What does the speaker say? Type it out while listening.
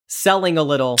Selling a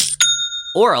little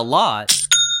or a lot,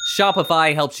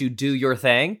 Shopify helps you do your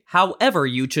thing, however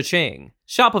you cha-ching.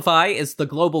 Shopify is the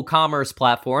global commerce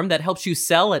platform that helps you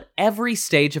sell at every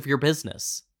stage of your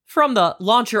business. From the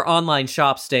launch your online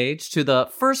shop stage to the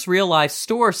first real-life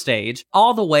store stage,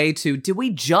 all the way to do we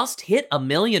just hit 1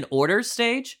 million orders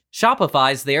stage,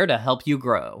 Shopify's there to help you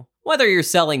grow. Whether you're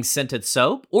selling scented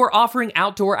soap or offering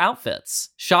outdoor outfits,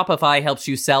 Shopify helps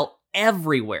you sell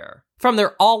everywhere. From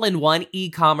their all-in-one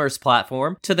e-commerce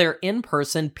platform to their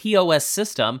in-person POS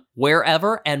system,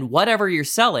 wherever and whatever you're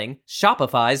selling,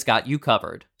 Shopify's got you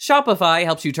covered. Shopify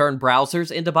helps you turn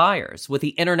browsers into buyers with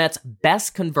the internet's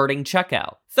best converting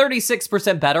checkout,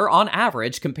 36% better on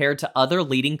average compared to other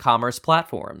leading commerce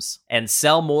platforms. And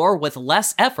sell more with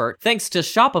less effort thanks to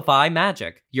Shopify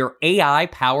Magic, your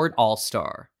AI-powered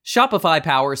all-star. Shopify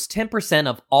powers 10%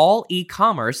 of all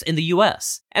e-commerce in the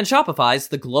US, and Shopify's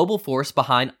the global force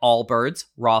behind Allbirds,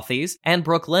 Rothy's, and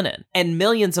Brooklinen, and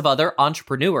millions of other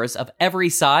entrepreneurs of every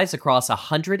size across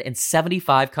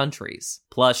 175 countries.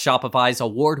 Plus, Shopify's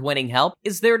award-winning help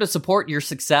is there to support your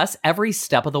success every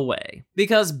step of the way.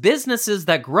 Because businesses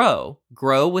that grow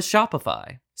with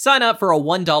Shopify. Sign up for a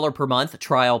 $1 per month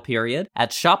trial period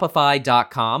at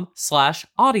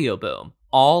shopify.com/audioboom,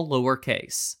 all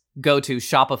lowercase. Go to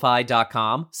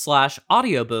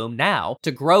shopify.com/audioboom now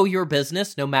to grow your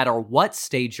business no matter what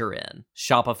stage you're in.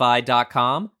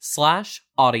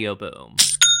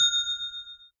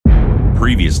 Shopify.com/audioboom.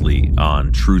 Previously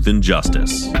on Truth and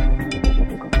Justice.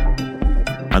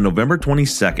 On November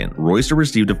 22nd, Royster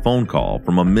received a phone call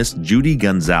from a Miss Judy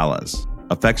Gonzalez,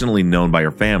 affectionately known by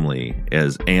her family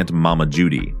as Aunt Mama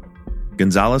Judy.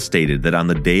 Gonzalez stated that on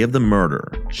the day of the murder,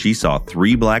 she saw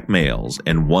 3 black males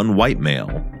and 1 white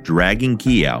male dragging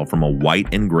Kiao from a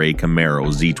white and gray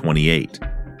Camaro Z-28.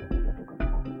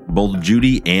 Both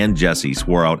Judy and Jesse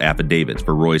swore out affidavits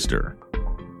for Royster.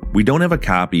 We don't have a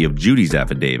copy of Judy's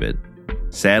affidavit.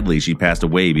 Sadly, she passed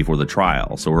away before the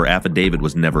trial, so her affidavit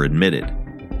was never admitted.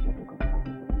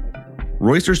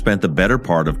 Royster spent the better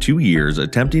part of 2 years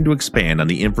attempting to expand on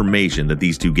the information that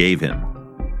these two gave him.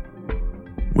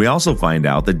 We also find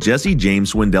out that Jesse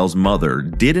James Swindell's mother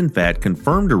did in fact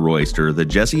confirm to Royster that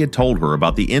Jesse had told her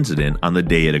about the incident on the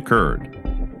day it occurred.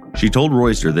 She told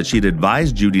Royster that she had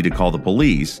advised Judy to call the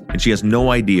police, and she has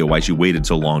no idea why she waited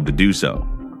so long to do so.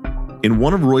 In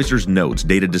one of Royster's notes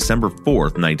dated December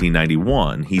 4th,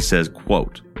 1991, he says,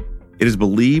 quote, "It is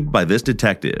believed by this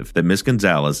detective that Miss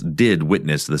Gonzalez did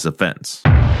witness this offense.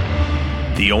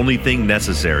 The only thing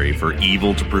necessary for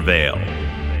evil to prevail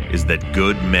is that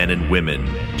good men and women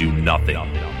do nothing.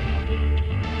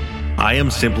 I am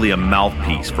simply a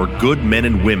mouthpiece for good men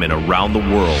and women around the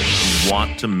world who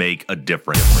want to make a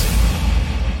difference."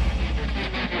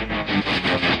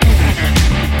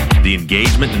 The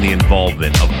engagement and the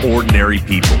involvement of ordinary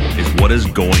people is what is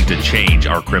going to change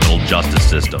our criminal justice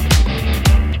system.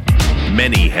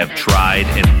 Many have tried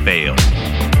and failed,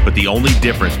 but the only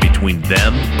difference between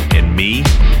them and me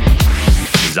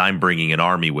is I'm bringing an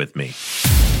army with me.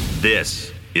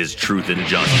 This is Truth and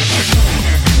Justice.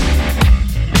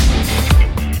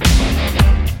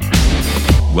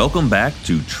 Welcome back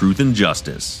to Truth and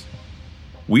Justice.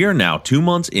 We are now 2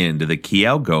 months into the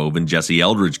Kiao Gove and Jesse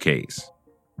Eldridge case.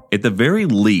 At the very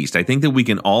least, I think that we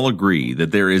can all agree that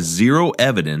there is zero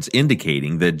evidence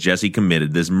indicating that Jesse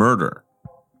committed this murder.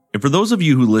 And for those of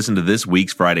you who listened to this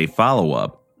week's Friday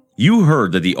follow-up, you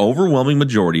heard that the overwhelming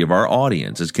majority of our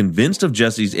audience is convinced of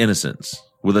Jesse's innocence,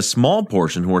 with a small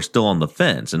portion who are still on the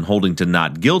fence and holding to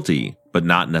not guilty, but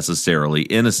not necessarily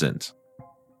innocent.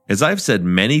 As I've said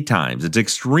many times, it's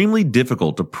extremely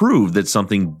difficult to prove that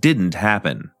something didn't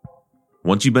happen.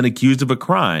 Once you've been accused of a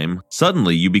crime,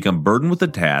 suddenly you become burdened with the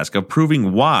task of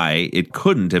proving why it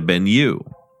couldn't have been you.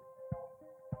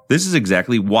 This is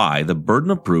exactly why the burden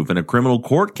of proof in a criminal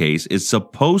court case is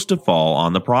supposed to fall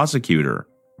on the prosecutor.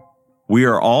 We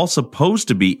are all supposed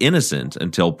to be innocent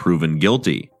until proven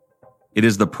guilty. It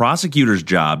is the prosecutor's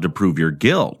job to prove your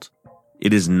guilt.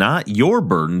 It is not your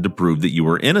burden to prove that you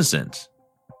are innocent.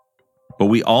 But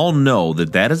we all know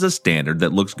that that is a standard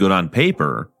that looks good on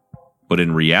paper, but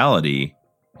in reality,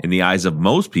 in the eyes of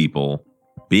most people,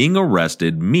 being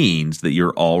arrested means that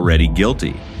you're already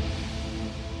guilty.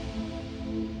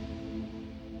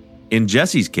 In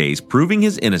Jesse's case, proving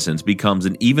his innocence becomes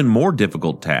an even more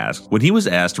difficult task when he was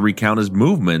asked to recount his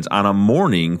movements on a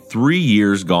morning 3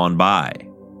 years gone by.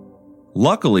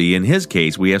 Luckily, in his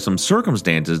case, we have some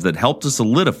circumstances that help to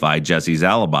solidify Jesse's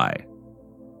alibi.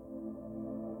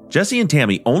 Jesse and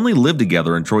Tammy only lived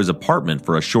together in Troy's apartment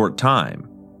for a short time,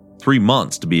 3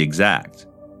 months to be exact.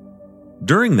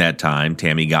 During that time,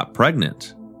 Tammy got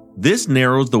pregnant. This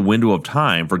narrows the window of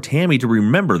time for Tammy to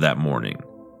remember that morning.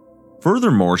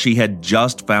 Furthermore, she had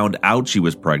just found out she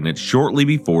was pregnant shortly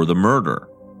before the murder.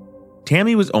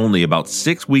 Tammy was only about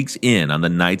 6 weeks in on the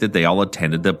night that they all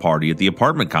attended the party at the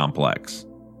apartment complex.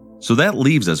 So that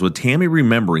leaves us with Tammy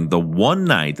remembering the one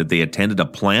night that they attended a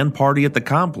planned party at the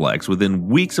complex within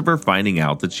weeks of her finding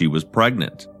out that she was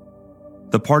pregnant.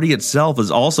 The party itself is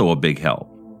also a big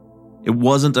help. It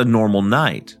wasn't a normal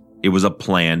night. It was a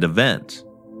planned event.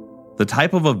 The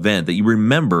type of event that you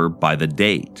remember by the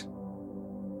date.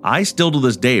 I still to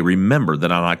this day remember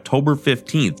that on October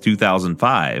 15th,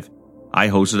 2005, I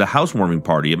hosted a housewarming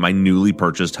party at my newly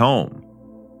purchased home.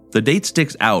 The date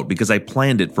sticks out because I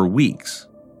planned it for weeks.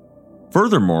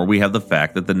 Furthermore, we have the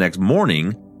fact that the next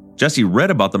morning, Jesse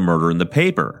read about the murder in the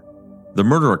paper. The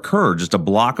murder occurred just a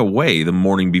block away the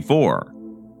morning before.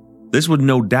 This would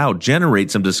no doubt generate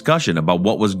some discussion about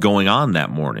what was going on that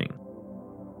morning.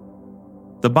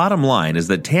 The bottom line is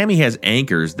that Tammy has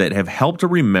anchors that have helped her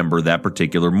remember that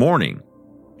particular morning.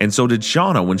 And so did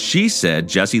Shauna when she said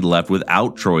Jesse left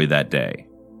without Troy that day.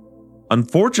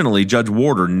 Unfortunately, Judge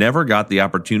Warder never got the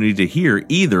opportunity to hear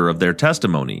either of their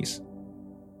testimonies.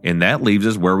 And that leaves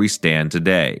us where we stand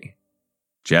today.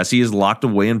 Jesse is locked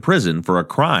away in prison for a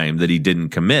crime that he didn't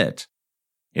commit.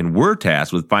 And we're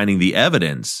tasked with finding the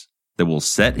evidence that will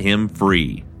set him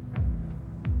free.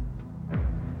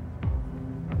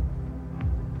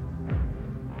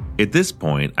 At this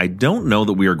point, I don't know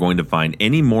that we are going to find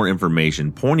any more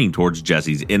information pointing towards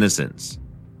Jesse's innocence.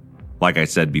 Like I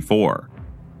said before,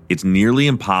 it's nearly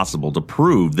impossible to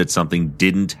prove that something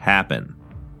didn't happen.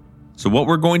 So what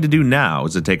we're going to do now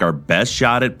is to take our best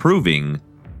shot at proving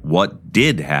what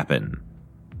did happen.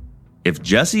 If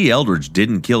Jesse Eldridge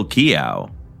didn't kill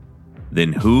Keough,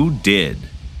 then who did?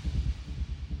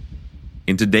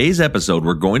 In today's episode,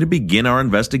 we're going to begin our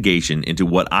investigation into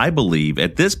what I believe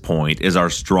at this point is our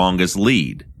strongest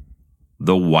lead,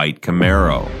 the white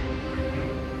Camaro.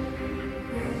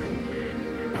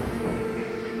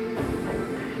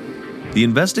 The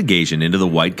investigation into the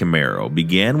white Camaro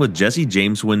began with Jesse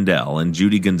James Swindell and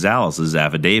Judy Gonzalez's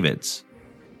affidavits.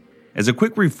 As a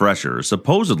quick refresher,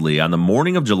 supposedly on the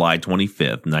morning of July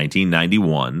 25th,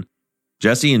 1991,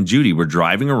 Jesse and Judy were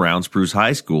driving around Spruce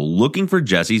High School looking for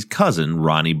Jesse's cousin,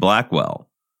 Ronnie Blackwell.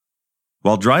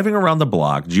 While driving around the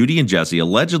block, Judy and Jesse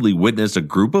allegedly witnessed a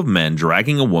group of men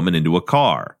dragging a woman into a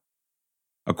car.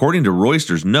 According to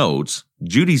Royster's notes,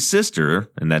 Judy's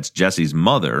sister, and that's Jesse's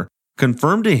mother,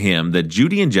 confirmed to him that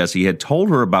Judy and Jesse had told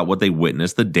her about what they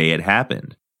witnessed the day it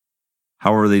happened.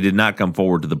 However, they did not come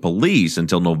forward to the police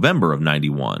until November of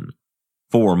 91,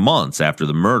 4 months after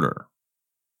the murder.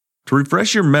 To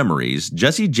refresh your memories,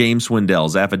 Jesse James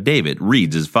Swindell's affidavit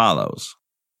reads as follows.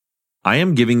 I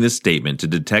am giving this statement to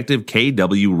Detective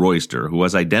K.W. Royster, who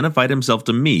has identified himself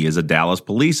to me as a Dallas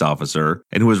police officer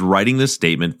and who is writing this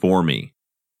statement for me.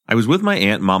 I was with my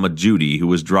Aunt Mama Judy, who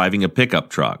was driving a pickup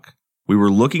truck. We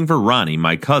were looking for Ronnie,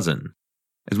 my cousin.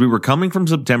 As we were coming from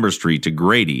September Street to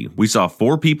Grady, we saw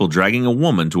 4 people dragging a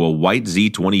woman to a white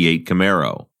Z-28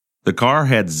 Camaro. The car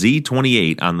had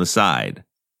Z-28 on the side.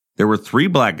 There were 3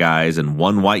 black guys and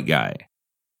 1 white guy.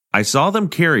 I saw them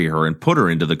carry her and put her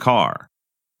into the car.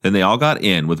 Then they all got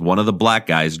in with one of the black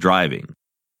guys driving.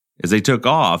 As they took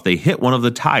off, they hit one of the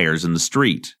tires in the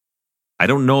street. I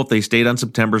don't know if they stayed on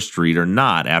September Street or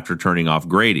not after turning off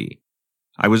Grady.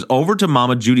 I was over to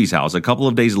Mama Judy's house a couple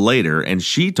of days later and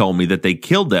she told me that they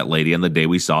killed that lady on the day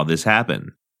we saw this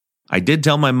happen. I did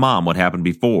tell my mom what happened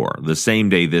before, the same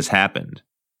day this happened.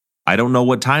 I don't know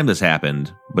what time this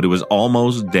happened, but it was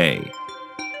almost day.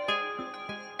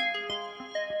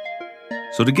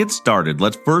 So to get started,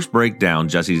 let's first break down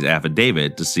Jesse's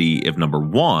affidavit to see if number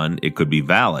 1, it could be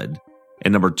valid,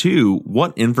 and number 2,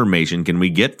 what information can we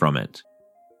get from it?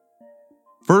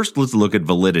 First, let's look at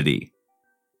validity.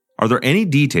 Are there any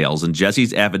details in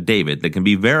Jesse's affidavit that can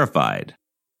be verified?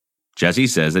 Jesse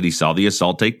says that he saw the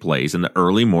assault take place in the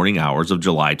early morning hours of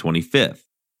July 25th.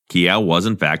 Keough was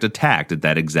in fact attacked at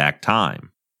that exact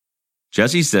time.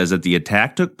 Jesse says that the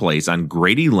attack took place on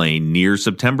Grady Lane near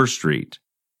September Street.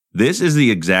 This is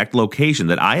the exact location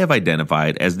that I have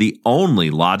identified as the only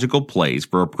logical place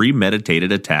for a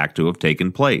premeditated attack to have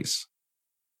taken place.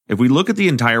 If we look at the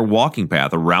entire walking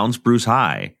path around Spruce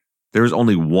High, there is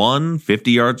only one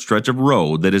 50-yard stretch of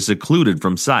road that is secluded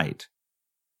from sight.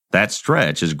 That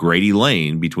stretch is Grady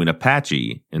Lane between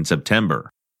Apache and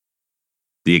September.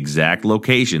 The exact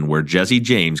location where Jesse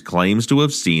James claims to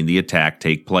have seen the attack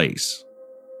take place.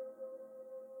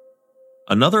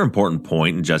 Another important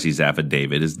point in Jesse's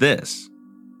affidavit is this.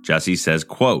 Jesse says,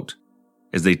 quote,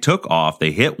 as they took off,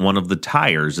 they hit one of the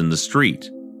tires in the street.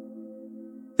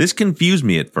 This confused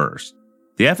me at first.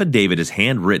 The affidavit is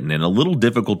handwritten and a little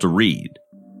difficult to read.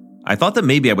 I thought that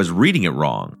maybe I was reading it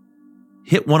wrong.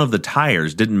 Hit one of the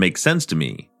tires didn't make sense to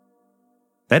me.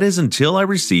 That is until I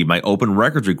received my open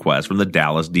records request from the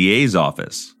Dallas DA's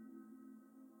office.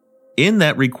 In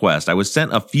that request, I was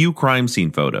sent a few crime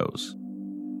scene photos.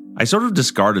 I sort of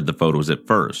discarded the photos at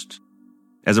first.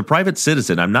 As a private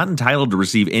citizen, I'm not entitled to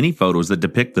receive any photos that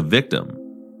depict the victim,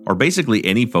 or basically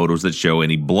any photos that show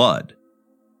any blood.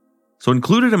 So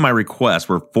included in my request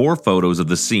were 4 photos of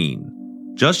the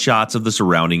scene, just shots of the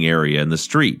surrounding area and the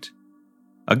street.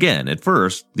 Again, at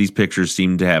first, these pictures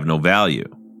seemed to have no value.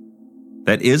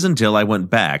 That is until I went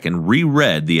back and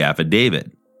reread the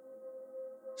affidavit.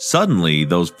 Suddenly,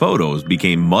 those photos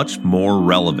became much more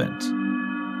relevant.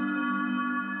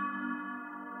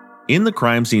 In the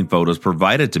crime scene photos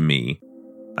provided to me,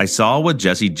 I saw what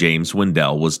Jesse James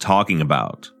Swindell was talking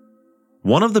about.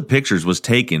 One of the pictures was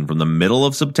taken from the middle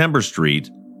of September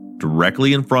Street,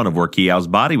 directly in front of where Keow's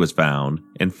body was found,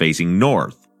 and facing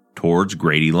north, towards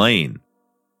Grady Lane.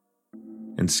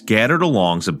 And scattered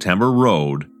along September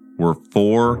Road were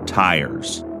 4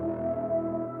 tires.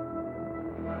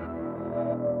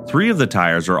 3 of the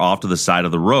tires are off to the side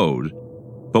of the road,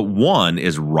 but one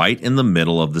is right in the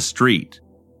middle of the street,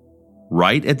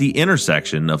 right at the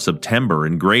intersection of September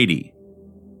and Grady,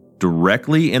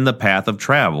 directly in the path of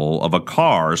travel of a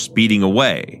car speeding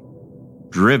away,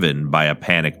 driven by a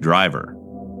panicked driver.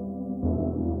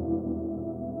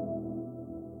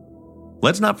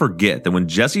 Let's not forget that when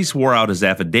Jesse swore out his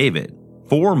affidavit,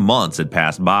 4 months had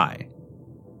passed by.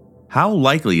 How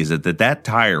likely is it that that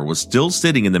tire was still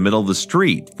sitting in the middle of the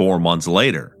street 4 months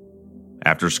later,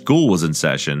 after school was in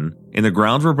session and the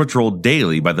grounds were patrolled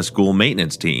daily by the school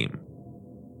maintenance team?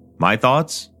 My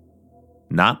thoughts?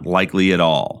 Not likely at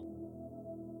all.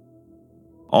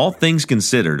 All things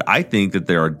considered, I think that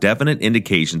there are definite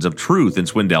indications of truth in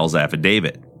Swindell's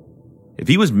affidavit. If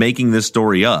he was making this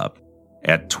story up,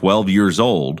 at 12 years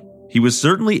old, he was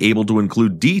certainly able to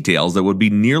include details that would be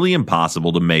nearly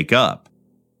impossible to make up.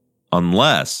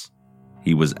 Unless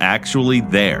he was actually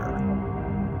there.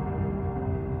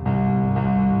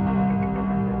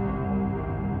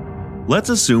 Let's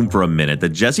assume for a minute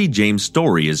that Jesse James'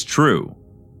 story is true,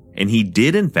 and he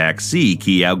did in fact see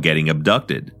Keough getting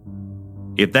abducted.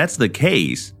 If that's the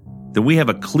case, then we have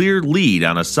a clear lead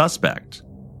on a suspect.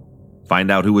 Find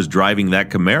out who was driving that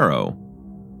Camaro,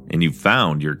 and you've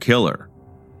found your killer.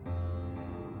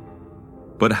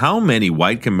 But how many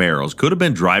white Camaros could have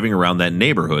been driving around that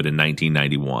neighborhood in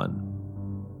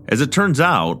 1991? As it turns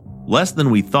out, less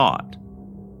than we thought.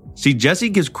 See, Jesse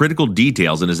gives critical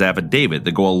details in his affidavit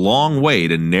that go a long way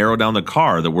to narrow down the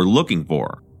car that we're looking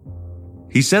for.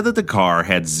 He said that the car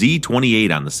had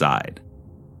Z-28 on the side.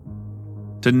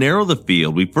 To narrow the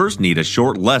field, we first need a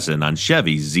short lesson on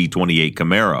Chevy's Z-28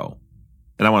 Camaro.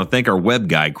 And I want to thank our web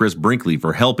guy, Chris Brinkley,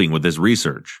 for helping with this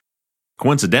research.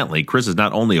 Coincidentally, Chris is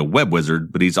not only a web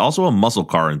wizard, but he's also a muscle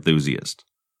car enthusiast.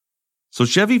 So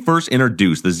Chevy first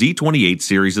introduced the Z-28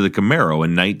 series of the Camaro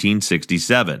in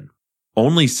 1967.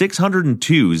 Only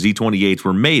 602 Z-28s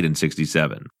were made in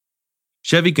 67.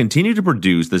 Chevy continued to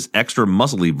produce this extra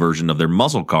muscly version of their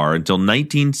muscle car until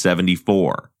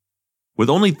 1974. With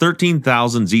only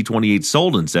 13,000 Z-28s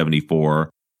sold in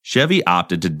 74, Chevy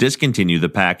opted to discontinue the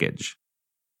package.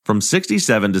 From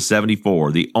 67 to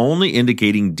 74, the only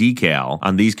indicating decal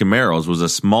on these Camaros was a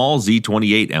small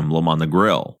Z-28 emblem on the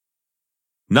grille.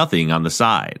 Nothing on the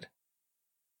side.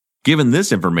 Given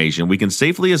this information, we can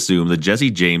safely assume that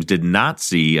Jesse James did not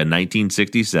see a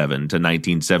 1967 to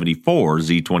 1974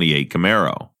 Z-28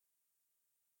 Camaro.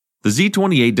 The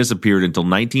Z-28 disappeared until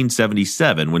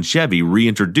 1977 when Chevy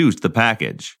reintroduced the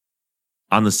package.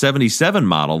 On the 77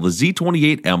 model, the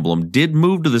Z-28 emblem did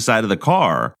move to the side of the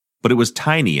car, but it was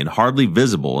tiny and hardly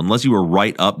visible unless you were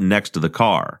right up next to the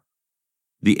car.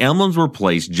 The emblems were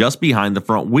placed just behind the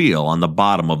front wheel on the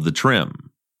bottom of the trim.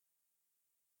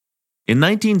 In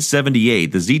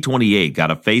 1978, the Z-28 got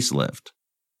a facelift.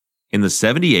 In the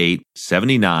 78,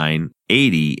 79,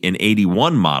 80, and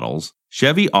 81 models,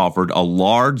 Chevy offered a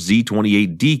large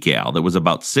Z-28 decal that was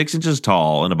about 6 inches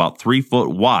tall and about 3 foot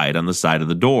wide on the side of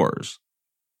the doors.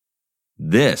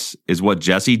 This is what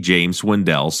Jesse James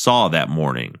Swindell saw that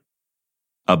morning.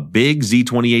 A big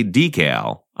Z-28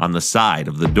 decal on the side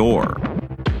of the door.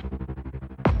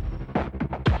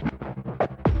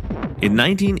 In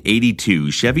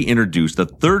 1982, Chevy introduced the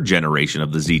third generation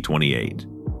of the Z-28.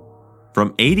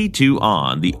 From 82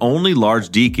 on, the only large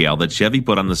decal that Chevy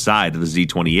put on the side of the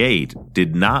Z-28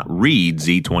 did not read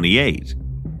Z-28.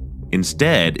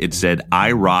 Instead, it said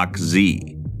IROC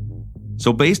Z.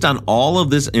 So based on all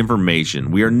of this information,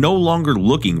 we are no longer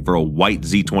looking for a white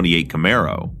Z-28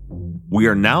 Camaro. We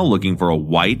are now looking for a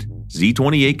white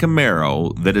Z-28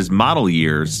 Camaro that is model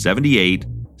years 78,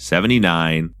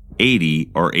 79,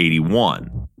 80, or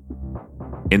 81.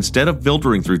 Instead of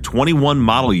filtering through 21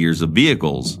 model years of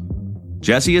vehicles,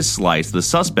 Jesse has sliced the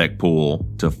suspect pool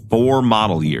to 4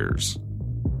 model years.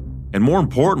 And more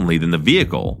importantly than the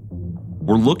vehicle,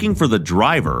 we're looking for the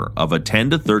driver of a 10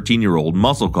 to 13-year-old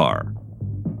muscle car.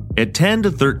 At 10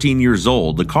 to 13 years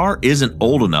old, the car isn't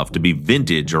old enough to be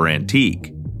vintage or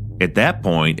antique. At that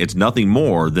point, it's nothing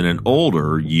more than an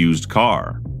older, used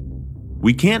car.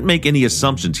 We can't make any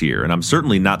assumptions here, and I'm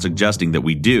certainly not suggesting that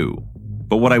we do.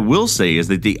 But what I will say is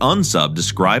that the unsub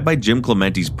described by Jim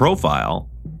Clementi's profile,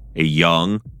 a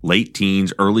young, late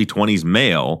teens, early 20s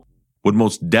male, would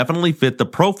most definitely fit the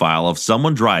profile of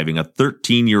someone driving a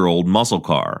 13-year-old muscle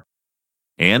car,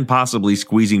 and possibly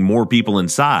squeezing more people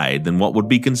inside than what would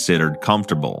be considered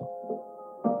comfortable.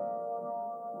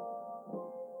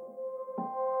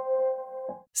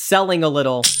 Selling a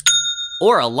little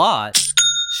or a lot,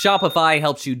 Shopify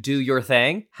helps you do your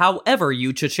thing, however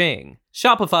you cha-ching.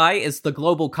 Shopify is the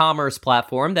global commerce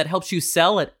platform that helps you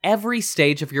sell at every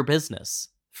stage of your business.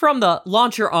 From the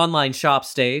launch your online shop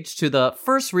stage to the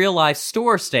first real life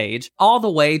store stage, all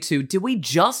the way to did we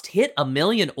just hit 1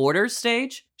 million orders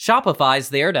stage? Shopify's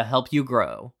there to help you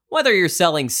grow. Whether you're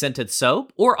selling scented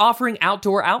soap or offering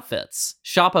outdoor outfits,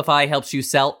 Shopify helps you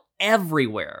sell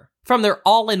everywhere. From their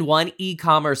all-in-one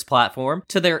e-commerce platform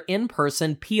to their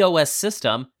in-person POS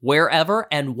system, wherever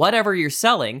and whatever you're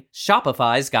selling,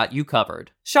 Shopify's got you covered.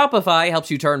 Shopify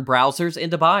helps you turn browsers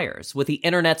into buyers with the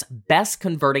internet's best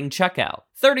converting checkout,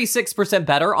 36%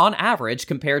 better on average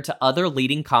compared to other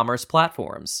leading commerce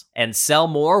platforms. And sell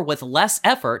more with less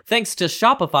effort thanks to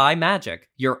Shopify Magic,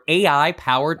 your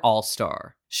AI-powered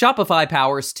all-star. Shopify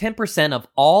powers 10% of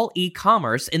all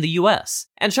e-commerce in the US,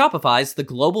 and Shopify's the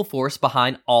global force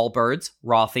behind Allbirds,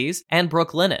 Rothy's, and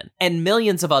Brooklinen, and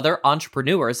millions of other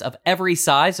entrepreneurs of every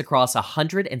size across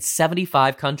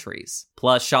 175 countries.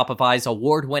 Plus, Shopify's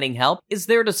award-winning help is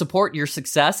there to support your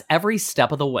success every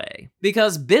step of the way.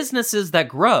 Because businesses that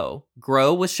grow,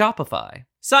 grow with Shopify.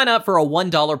 Sign up for a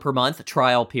 $1 per month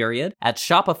trial period at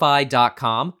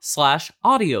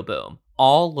shopify.com/audioboom,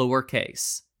 all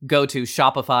lowercase. Go to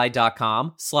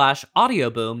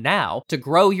shopify.com/audioboom now to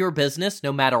grow your business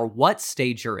no matter what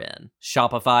stage you're in.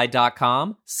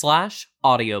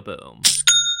 Shopify.com/audioboom.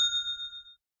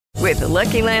 With the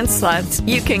Lucky Land Slots,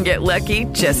 you can get lucky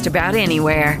just about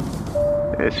anywhere.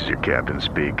 This is your captain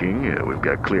speaking. We've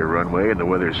got clear runway and the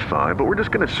weather's fine, but we're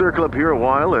just going to circle up here a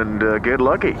while and get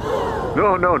lucky.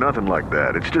 No, nothing like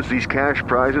that. It's just these cash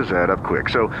prizes add up quick.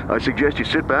 So I suggest you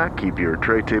sit back, keep your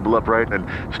tray table upright, and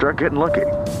start getting lucky.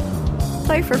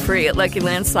 Play for free at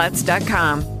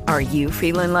LuckyLandSlots.com. Are you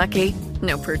feeling lucky?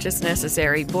 No purchase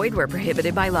necessary. Void where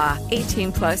prohibited by law.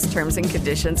 18 plus terms and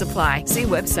conditions apply. See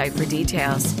website for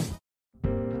details.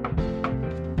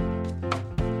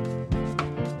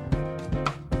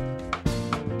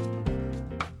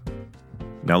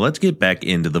 Now let's get back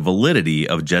into the validity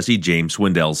of Jesse James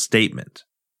Swindell's statement.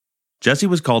 Jesse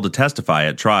was called to testify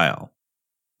at trial.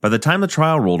 By the time the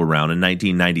trial rolled around in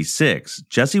 1996,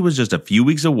 Jesse was just a few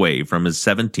weeks away from his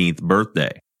 17th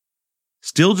birthday.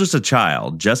 Still just a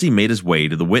child, Jesse made his way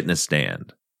to the witness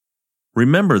stand.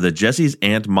 Remember that Jesse's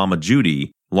aunt Mama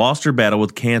Judy lost her battle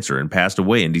with cancer and passed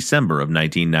away in December of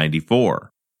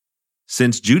 1994.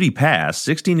 Since Judy passed,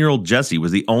 16-year-old Jesse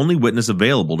was the only witness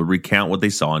available to recount what they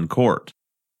saw in court.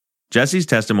 Jesse's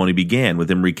testimony began with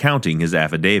him recounting his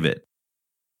affidavit.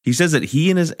 He says that he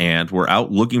and his aunt were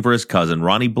out looking for his cousin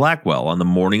Ronnie Blackwell on the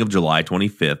morning of July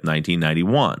 25,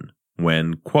 1991,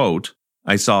 when, quote,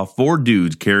 I saw 4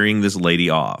 dudes carrying this lady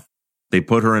off. They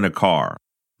put her in a car.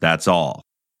 That's all.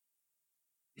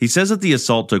 He says that the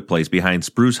assault took place behind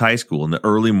Spruce High School in the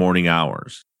early morning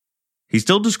hours. He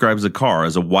still describes the car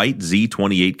as a white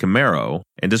Z-28 Camaro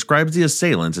and describes the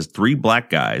assailants as 3 black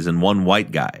guys and 1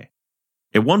 white guy.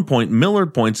 At one point,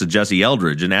 Millard points to Jesse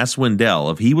Eldridge and asks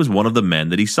Swindell if he was one of the men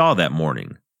that he saw that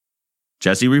morning.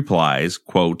 Jesse replies,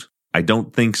 quote, I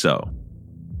don't think so.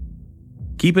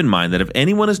 Keep in mind that if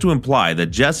anyone is to imply that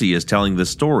Jesse is telling this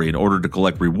story in order to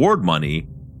collect reward money,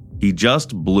 he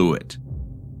just blew it.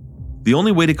 The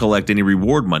only way to collect any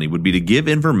reward money would be to give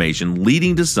information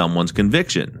leading to someone's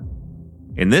conviction.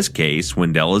 In this case,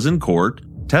 Swindell is in court,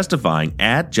 testifying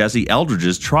at Jesse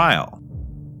Eldridge's trial.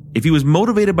 If he was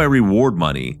motivated by reward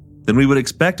money, then we would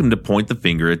expect him to point the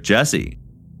finger at Jesse,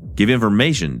 give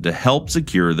information to help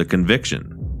secure the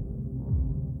conviction.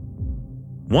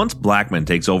 Once Blackman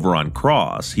takes over on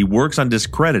Cross, he works on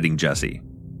discrediting Jesse.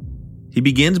 He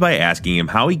begins by asking him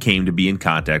how he came to be in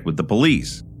contact with the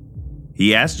police.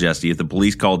 He asks Jesse if the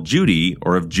police called Judy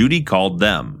or if Judy called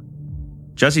them.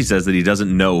 Jesse says that he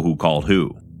doesn't know who called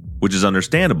who, which is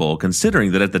understandable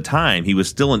considering that at the time he was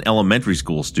still an elementary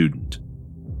school student.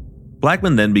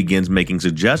 Blackman then begins making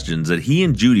suggestions that he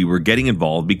and Judy were getting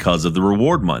involved because of the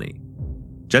reward money.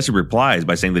 Jesse replies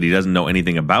by saying that he doesn't know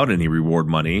anything about any reward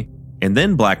money, and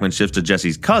then Blackman shifts to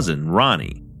Jesse's cousin,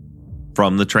 Ronnie.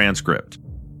 From the transcript.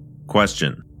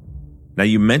 Question. Now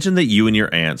you mentioned that you and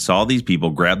your aunt saw these people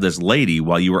grab this lady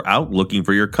while you were out looking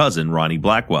for your cousin, Ronnie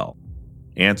Blackwell.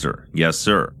 Answer. Yes,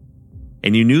 sir.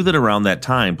 And you knew that around that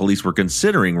time police were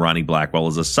considering Ronnie Blackwell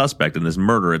as a suspect in this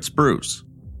murder at Spruce.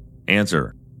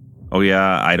 Answer. Oh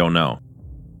yeah, I don't know.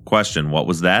 Question. What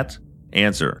was that?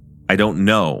 Answer. I don't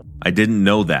know. I didn't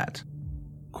know that.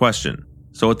 Question.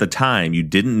 So at the time you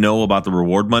didn't know about the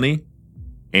reward money?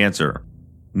 Answer.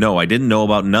 No, I didn't know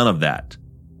about none of that.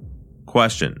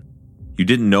 Question. You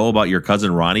didn't know about your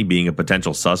cousin Ronnie being a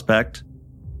potential suspect?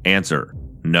 Answer.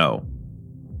 No.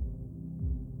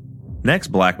 Next,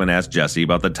 Blackman asks Jesse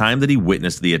about the time that he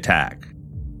witnessed the attack.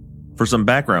 For some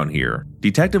background here,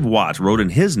 Detective Watts wrote in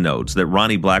his notes that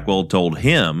Ronnie Blackwell told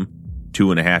him,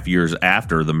 2.5 years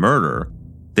after the murder,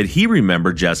 that he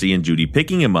remembered Jesse and Judy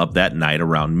picking him up that night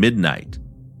around midnight.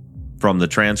 From the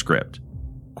transcript.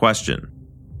 Question.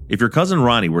 If your cousin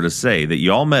Ronnie were to say that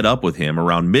you all met up with him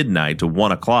around midnight to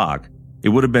 1 o'clock, it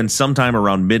would have been sometime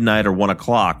around midnight or 1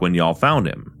 o'clock when y'all found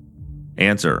him.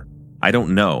 Answer. I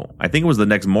don't know. I think it was the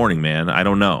next morning, man. I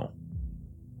don't know.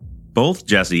 Both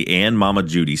Jesse and Mama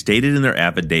Judy stated in their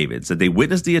affidavits that they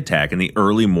witnessed the attack in the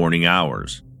early morning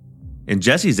hours. In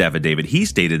Jesse's affidavit, he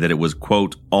stated that it was,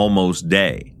 quote, almost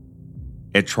day.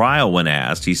 At trial, when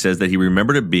asked, he says that he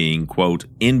remembered it being, quote,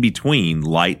 in between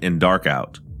light and dark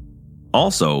out.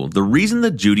 Also, the reason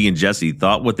that Judy and Jesse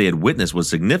thought what they had witnessed was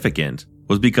significant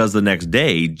was because the next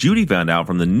day, Judy found out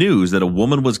from the news that a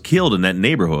woman was killed in that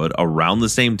neighborhood around the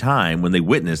same time when they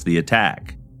witnessed the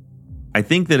attack. I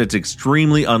think that it's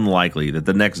extremely unlikely that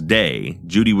the next day,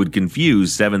 Judy would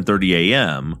confuse 7:30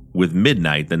 a.m. with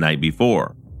midnight the night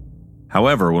before.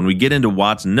 However, when we get into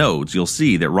Watt's notes, you'll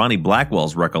see that Ronnie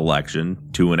Blackwell's recollection,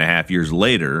 2.5 years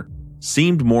later,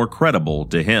 seemed more credible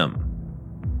to him.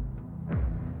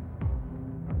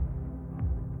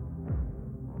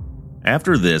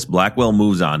 After this, Blackwell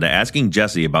moves on to asking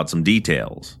Jesse about some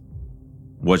details.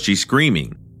 Was she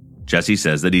screaming? Jesse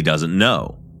says that he doesn't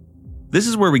know. This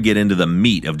is where we get into the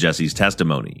meat of Jesse's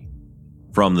testimony.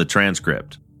 From the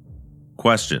transcript.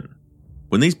 Question.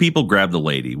 When these people grabbed the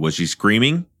lady, was she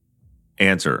screaming?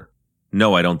 Answer.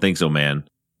 No, I don't think so, man.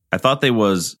 I thought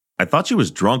she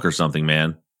was drunk or something,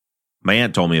 man. My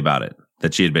aunt told me about it,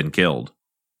 that she had been killed.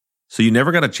 So you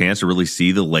never got a chance to really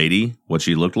see the lady, what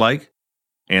she looked like?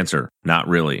 Answer. Not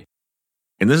really.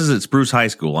 And this is at Spruce High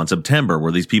School on September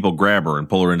where these people grab her and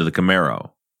pull her into the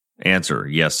Camaro. Answer.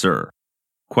 Yes, sir.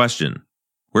 Question.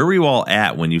 Where were you all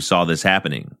at when you saw this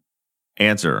happening?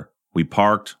 Answer. We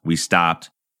parked, we stopped,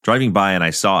 driving by and I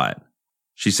saw it.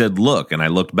 She said, look, and I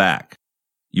looked back.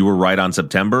 You were right on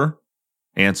September?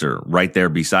 Answer. Right there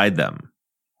beside them.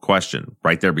 Question.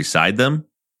 Right there beside them?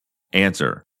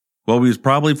 Answer. Well, we was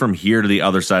probably from here to the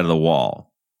other side of the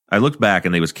wall. I looked back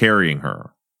and they was carrying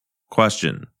her.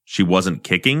 Question. She wasn't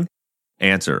kicking?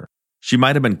 Answer. She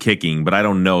might have been kicking, but I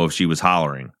don't know if she was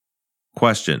hollering.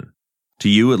 Question. To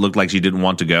you, it looked like she didn't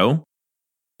want to go?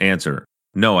 Answer.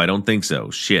 No, I don't think so.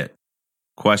 Shit.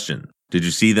 Question. Did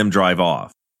you see them drive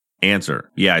off? Answer.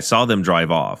 Yeah, I saw them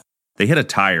drive off. They hit a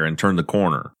tire and turned the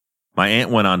corner. My aunt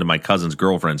went on to my cousin's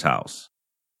girlfriend's house.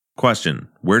 Question.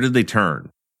 Where did they turn?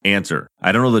 Answer.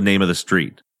 I don't know the name of the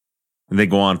street. And they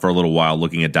go on for a little while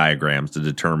looking at diagrams to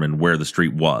determine where the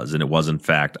street was, and it was in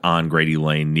fact on Grady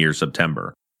Lane near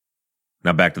September.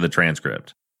 Now back to the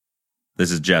transcript.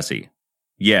 This is Jesse.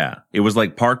 Yeah, it was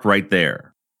like parked right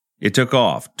there. It took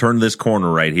off, turned this corner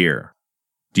right here.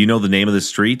 Do you know the name of this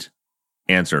street?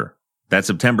 Answer. That's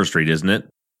September Street, isn't it?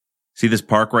 See this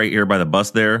park right here by the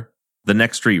bus there? The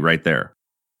next street right there.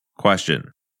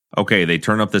 Question. Okay, they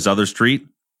turn up this other street?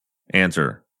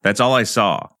 Answer. That's all I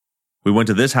saw. We went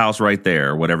to this house right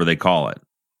there, whatever they call it.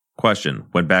 Question.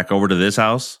 Went back over to this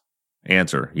house?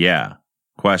 Answer. Yeah.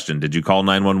 Question. Did you call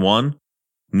 911?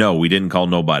 No, we didn't call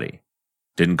nobody.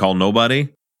 Didn't call nobody?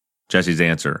 Jesse's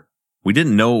answer. We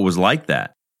didn't know it was like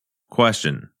that.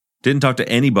 Question. Didn't talk to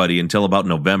anybody until about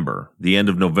November, the end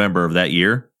of November of that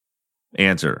year?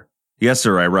 Answer. Yes,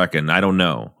 sir, I reckon. I don't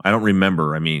know. I don't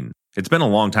remember. It's been a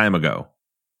long time ago.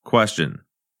 Question.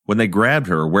 When they grabbed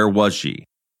her, where was she?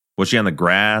 Was she on the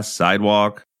grass,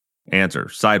 sidewalk? Answer.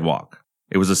 Sidewalk.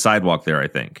 It was a sidewalk there, I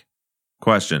think.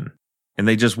 Question. And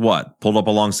they just what? Pulled up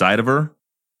alongside of her?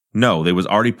 No, they was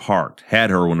already parked. Had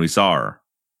her when we saw her.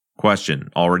 Question,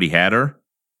 already had her?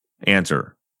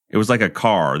 Answer, it was like a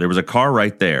car. There was a car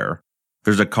right there.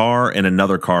 There's a car and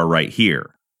another car right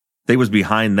here. They was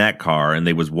behind that car and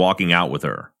they was walking out with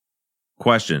her.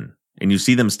 Question, and you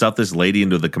see them stuff this lady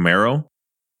into the Camaro?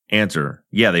 Answer,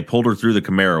 yeah, they pulled her through the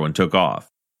Camaro and took off.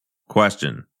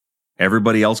 Question,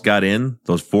 everybody else got in?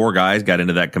 Those 4 guys got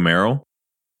into that Camaro?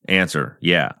 Answer,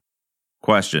 yeah.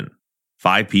 Question,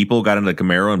 5 people got into the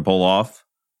Camaro and pull off?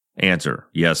 Answer,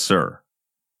 yes, sir.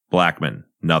 Blackman,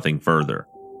 nothing further.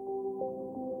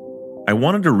 I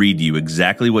wanted to read you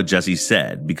exactly what Jesse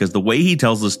said because the way he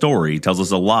tells the story tells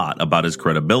us a lot about his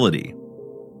credibility.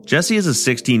 Jesse is a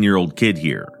 16-year-old kid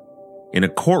here, in a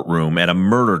courtroom at a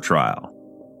murder trial.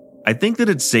 I think that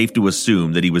it's safe to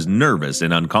assume that he was nervous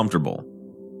and uncomfortable.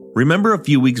 Remember a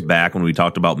few weeks back when we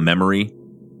talked about memory?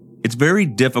 It's very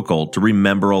difficult to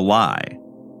remember a lie,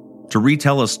 to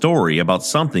retell a story about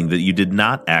something that you did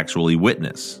not actually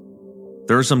witness.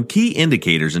 There are some key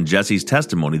indicators in Jesse's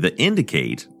testimony that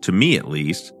indicate, to me at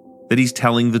least, that he's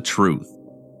telling the truth.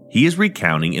 He is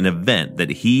recounting an event that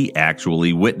he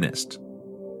actually witnessed.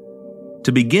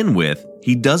 To begin with,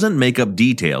 he doesn't make up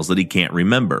details that he can't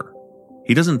remember.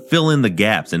 He doesn't fill in the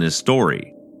gaps in his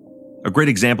story. A great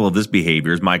example of this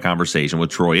behavior is my conversation with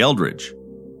Troy Eldridge.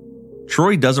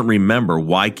 Troy doesn't remember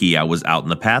why Kia was out in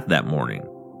the path that morning,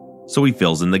 so he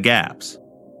fills in the gaps.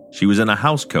 She was in a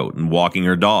house coat and walking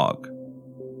her dog.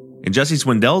 In Jesse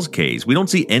Swindell's case, we don't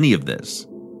see any of this.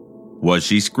 Was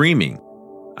she screaming?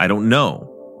 I don't know.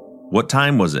 What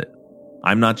time was it?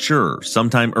 I'm not sure,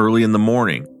 sometime early in the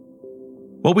morning.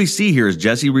 What we see here is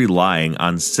Jesse relying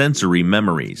on sensory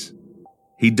memories.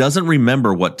 He doesn't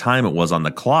remember what time it was on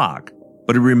the clock,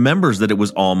 but he remembers that it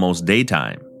was almost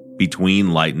daytime,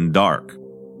 between light and dark.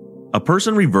 A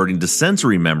person reverting to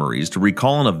sensory memories to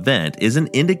recall an event is an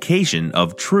indication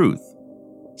of truth.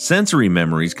 Sensory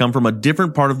memories come from a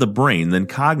different part of the brain than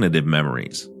cognitive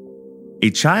memories.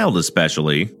 A child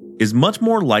especially is much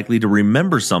more likely to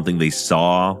remember something they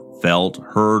saw, felt,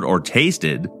 heard, or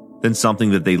tasted than something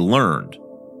that they learned.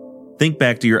 Think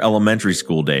back to your elementary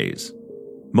school days.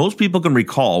 Most people can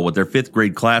recall what their 5th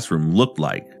grade classroom looked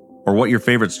like, or what your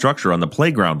favorite structure on the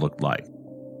playground looked like.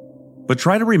 But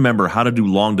try to remember how to do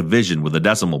long division with a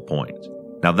decimal point.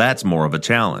 Now that's more of a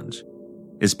challenge,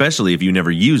 especially if you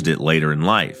never used it later in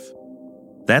life.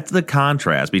 That's the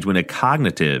contrast between a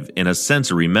cognitive and a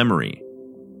sensory memory.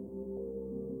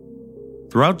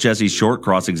 Throughout Jesse's short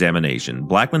cross-examination,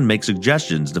 Blackman makes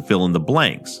suggestions to fill in the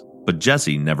blanks, but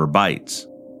Jesse never bites.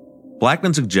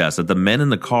 Blackman suggests that the men in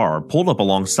the car pulled up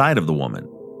alongside of the woman.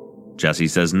 Jesse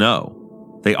says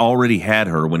no. They already had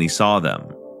her when he saw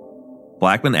them.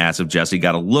 Blackman asks if Jesse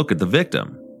got a look at the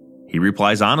victim. He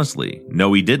replies honestly,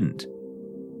 no he didn't.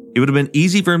 It would have been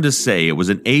easy for him to say it was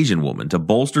an Asian woman to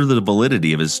bolster the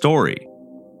validity of his story.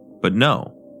 But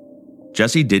no,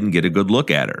 Jesse didn't get a good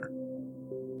look at her.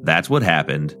 That's what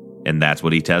happened, and that's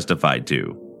what he testified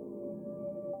to.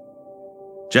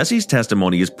 Jesse's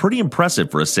testimony is pretty impressive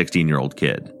for a 16-year-old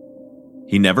kid.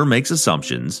 He never makes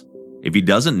assumptions. If he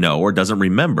doesn't know or doesn't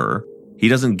remember, he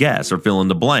doesn't guess or fill in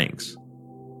the blanks.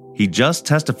 He just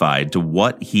testified to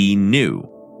what he knew.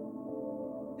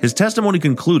 His testimony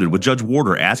concluded with Judge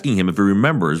Warder asking him if he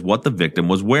remembers what the victim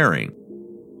was wearing.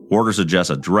 Warder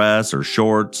suggests a dress or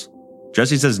shorts.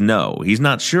 Jesse says no, he's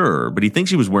not sure, but he thinks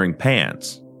she was wearing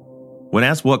pants. When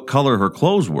asked what color her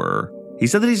clothes were, he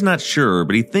said that he's not sure,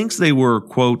 but he thinks they were,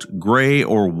 quote, gray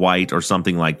or white or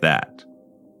something like that.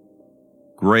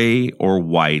 Gray or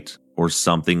white or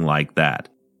something like that.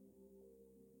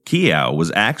 Kiao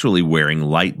was actually wearing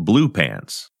light blue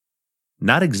pants.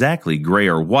 Not exactly gray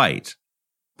or white,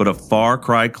 but a far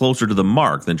cry closer to the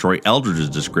mark than Troy Eldridge's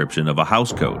description of a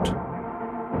housecoat.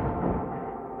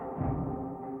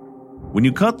 When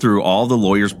you cut through all the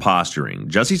lawyer's posturing,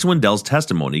 Jesse Swindell's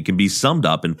testimony can be summed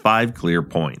up in 5 clear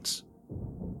points.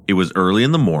 It was early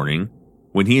in the morning.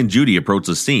 When he and Judy approached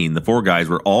the scene, the 4 guys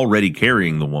were already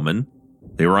carrying the woman.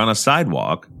 They were on a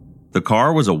sidewalk. The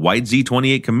car was a white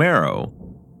Z-28 Camaro,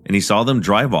 and he saw them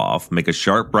drive off, make a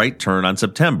sharp right turn on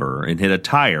September, and hit a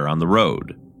tire on the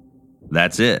road.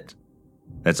 That's it.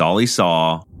 That's all he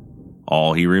saw,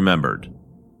 all he remembered.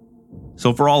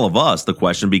 So for all of us, the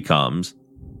question becomes,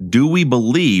 do we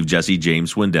believe Jesse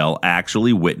James Swindell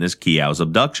actually witnessed Kiao's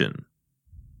abduction?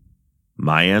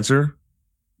 My answer?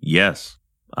 Yes,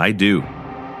 I do.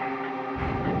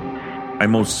 I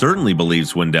most certainly believe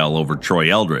Swindell over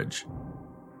Troy Eldridge.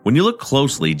 When you look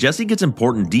closely, Jesse gets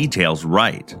important details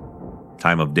right.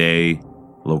 Time of day,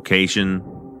 location,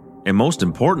 and most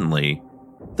importantly,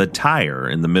 the tire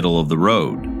in the middle of the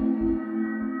road.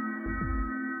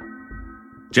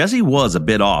 Jesse was a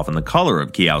bit off on the color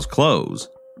of Kiao's clothes,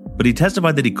 but he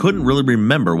testified that he couldn't really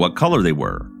remember what color they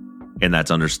were, and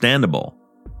that's understandable.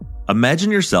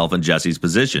 Imagine yourself in Jesse's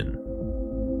position.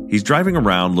 He's driving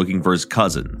around looking for his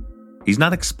cousin. He's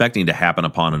not expecting to happen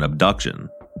upon an abduction.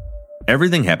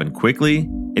 Everything happened quickly,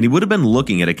 and he would have been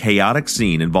looking at a chaotic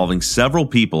scene involving several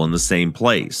people in the same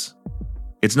place.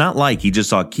 It's not like he just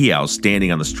saw Kiao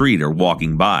standing on the street or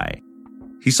walking by.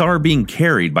 He saw her being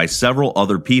carried by several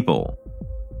other people.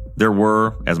 There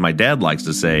were, as my dad likes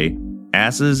to say,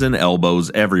 asses and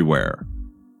elbows everywhere.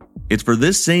 It's for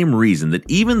this same reason that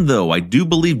even though I do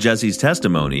believe Jesse's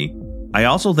testimony, I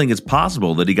also think it's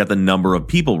possible that he got the number of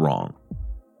people wrong.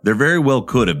 There very well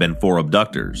could have been 4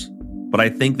 abductors, but I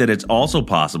think that it's also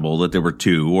possible that there were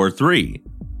 2 or 3.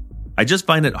 I just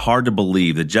find it hard to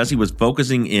believe that Jesse was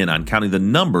focusing in on counting the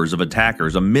numbers of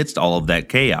attackers amidst all of that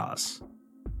chaos.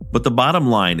 But the bottom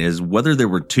line is whether there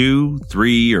were 2,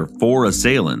 3, or 4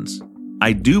 assailants,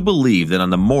 I do believe that on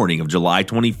the morning of July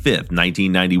 25th,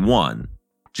 1991,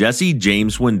 Jesse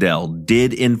James Swindell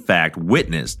did in fact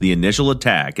witness the initial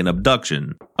attack and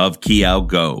abduction of Kiao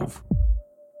Gove.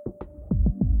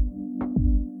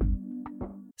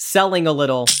 Selling a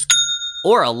little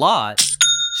or a lot,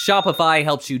 Shopify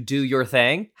helps you do your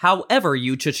thing, however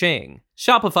you cha-ching.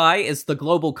 Shopify is the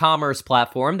global commerce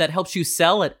platform that helps you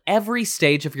sell at every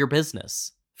stage of your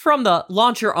business. From the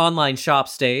launch your online shop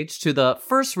stage to the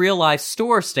first real-life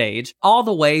store stage, all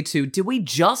the way to did we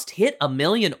just hit 1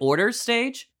 million orders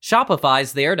stage?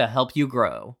 Shopify's there to help you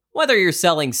grow. Whether you're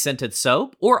selling scented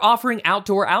soap or offering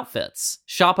outdoor outfits,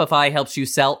 Shopify helps you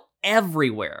sell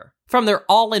everywhere. From their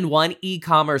all-in-one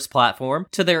e-commerce platform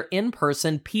to their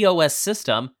in-person POS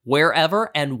system, wherever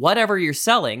and whatever you're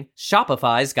selling,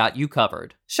 Shopify's got you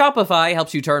covered. Shopify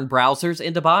helps you turn browsers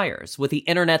into buyers with the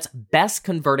internet's best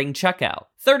converting checkout,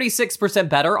 36%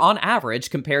 better on average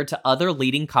compared to other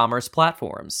leading commerce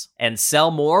platforms. And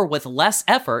sell more with less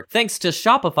effort thanks to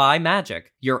Shopify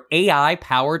Magic, your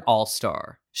AI-powered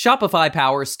all-star. Shopify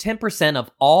powers 10% of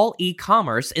all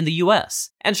e-commerce in the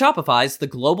US, and Shopify's the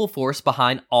global force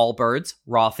behind Allbirds,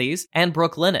 Rothy's, and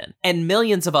Brooklinen, and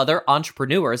millions of other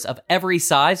entrepreneurs of every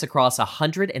size across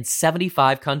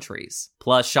 175 countries.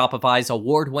 Plus, Shopify's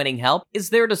award-winning help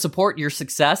is there to support your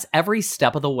success every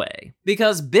step of the way.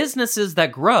 Because businesses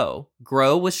that grow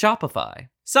with Shopify.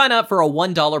 Sign up for a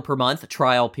 $1 per month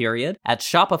trial period at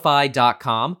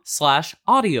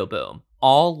shopify.com/audioboom,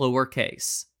 all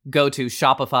lowercase. Go to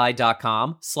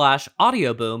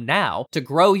shopify.com/audioboom now to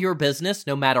grow your business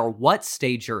no matter what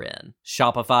stage you're in.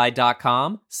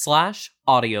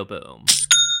 Shopify.com/audioboom.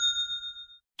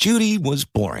 Judy was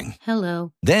boring.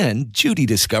 Hello. Then Judy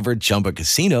discovered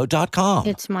ChumbaCasino.com.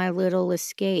 It's my little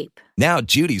escape. Now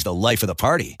Judy's the life of the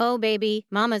party. Oh, baby,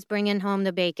 mama's bringing home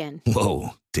the bacon.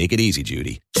 Whoa, take it easy,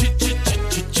 Judy.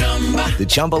 The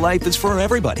Chumba life is for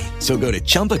everybody. So go to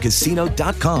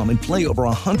ChumbaCasino.com and play over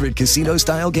 100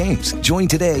 casino-style games. Join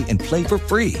today and play for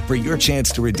free for your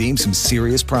chance to redeem some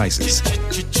serious prizes.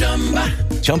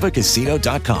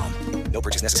 ChumbaCasino.com. No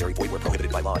purchase necessary. Void where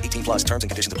prohibited by law. 18+ terms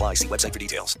and conditions apply. See website for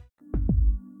details.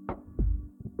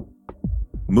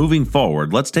 Moving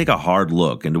forward, let's take a hard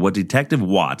look into what Detective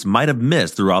Watts might have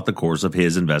missed throughout the course of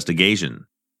his investigation.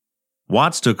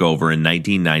 Watts took over in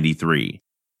 1993.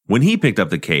 When he picked up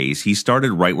the case, he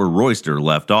started right where Royster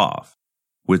left off,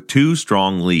 with 2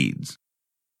 strong leads,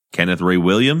 Kenneth Ray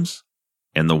Williams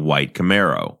and the white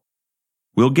Camaro.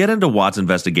 We'll get into Watts'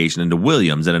 investigation into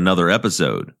Williams in another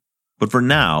episode, but for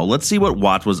now, let's see what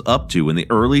Watts was up to in the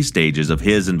early stages of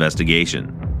his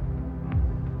investigation.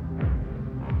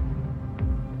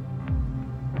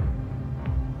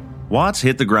 Watts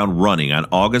hit the ground running on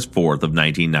August 4th of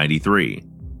 1993.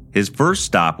 His first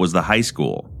stop was the high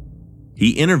school.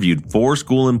 He interviewed 4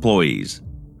 school employees,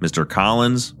 Mr.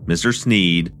 Collins, Mr.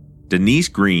 Sneed, Denise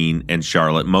Green, and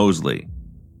Charlotte Mosley.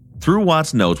 Through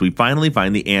Watts' notes, we finally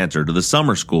find the answer to the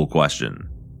summer school question.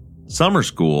 Summer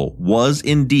school was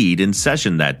indeed in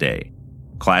session that day.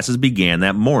 Classes began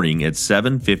that morning at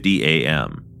 7:50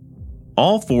 a.m.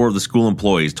 All 4 of the school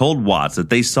employees told Watts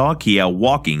that they saw Kiao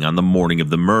walking on the morning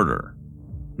of the murder.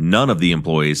 None of the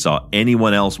employees saw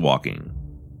anyone else walking.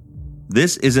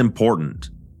 This is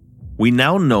important. We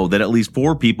now know that at least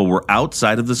 4 people were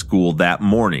outside of the school that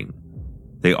morning.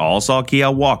 They all saw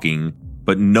Kiao walking,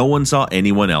 but no one saw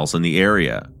anyone else in the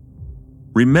area.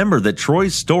 Remember that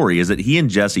Troy's story is that he and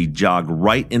Jesse jogged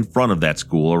right in front of that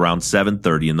school around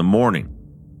 7:30 in the morning.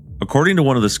 According to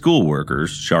one of the school workers,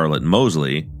 Charlotte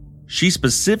Mosley, she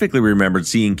specifically remembered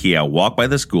seeing Kiao walk by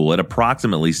the school at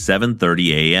approximately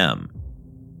 7:30 a.m.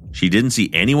 She didn't see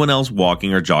anyone else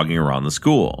walking or jogging around the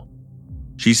school.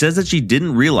 She says that she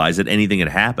didn't realize that anything had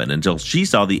happened until she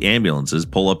saw the ambulances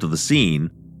pull up to the scene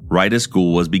right as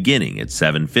school was beginning at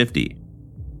 7:50.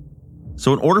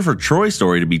 So in order for Troy's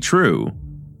story to be true,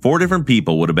 4 different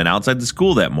people would have been outside the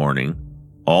school that morning.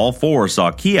 All 4 saw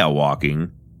Kiao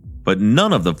walking, but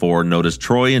none of the 4 noticed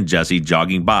Troy and Jesse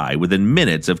jogging by within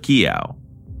minutes of Kiao.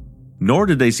 Nor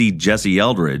did they see Jesse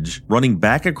Eldridge running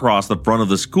back across the front of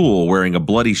the school wearing a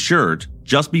bloody shirt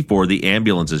just before the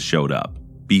ambulances showed up,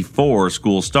 before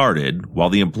school started, while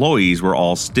the employees were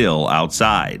all still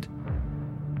outside.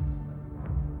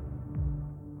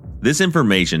 This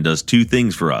information does 2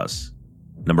 things for us.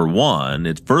 Number 1,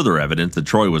 it's further evidence that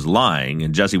Troy was lying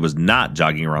and Jesse was not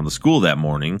jogging around the school that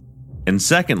morning. And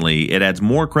secondly, it adds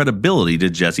more credibility to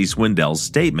Jesse Swindell's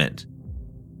statement.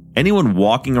 Anyone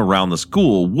walking around the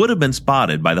school would have been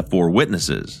spotted by the 4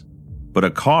 witnesses, but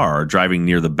a car driving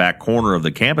near the back corner of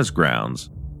the campus grounds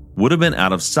would have been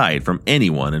out of sight from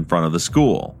anyone in front of the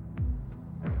school.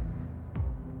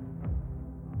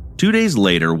 2 days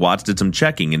later, Watts did some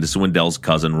checking into Swindell's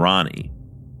cousin Ronnie.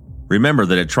 Remember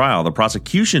that at trial, the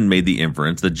prosecution made the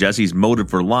inference that Jesse's motive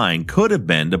for lying could have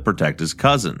been to protect his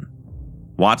cousin.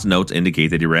 Watts' notes indicate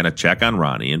that he ran a check on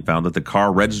Ronnie and found that the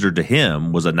car registered to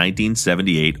him was a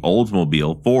 1978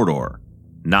 Oldsmobile 4-door,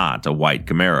 not a white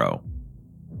Camaro.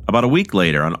 About a week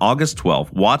later, on August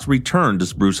 12th, Watts returned to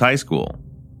Spruce High School.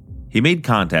 He made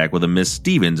contact with a Miss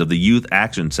Stevens of the Youth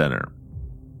Action Center.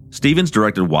 Stevens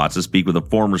directed Watts to speak with a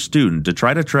former student to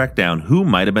try to track down who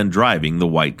might have been driving the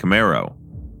white Camaro.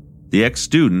 The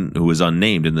ex-student, who is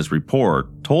unnamed in this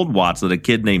report, told Watts that a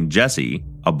kid named Jesse,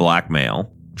 a black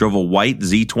male, drove a white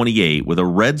Z-28 with a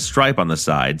red stripe on the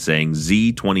side saying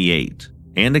Z-28,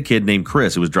 and a kid named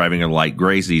Chris who was driving a light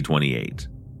gray Z-28.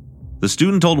 The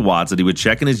student told Watts that he would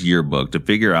check in his yearbook to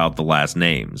figure out the last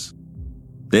names.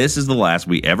 This is the last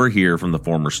we ever hear from the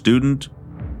former student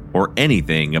or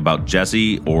anything about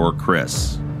Jesse or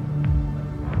Chris.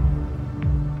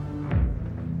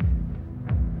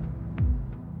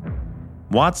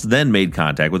 Watts then made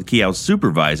contact with Kiao's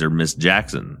supervisor, Miss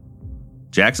Jackson.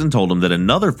 Jackson told him that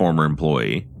another former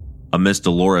employee, a Miss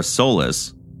Dolores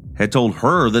Solis, had told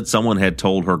her that someone had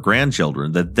told her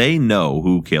grandchildren that they know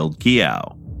who killed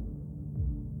Kiao.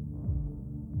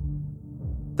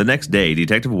 The next day,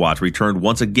 Detective Watts returned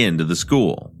once again to the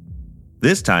school.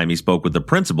 This time he spoke with the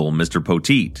principal, Mr.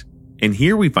 Poteet, and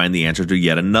here we find the answer to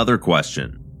yet another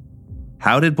question.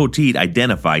 How did Poteet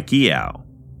identify Kiao?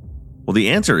 Well, the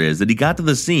answer is that he got to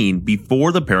the scene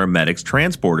before the paramedics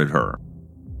transported her.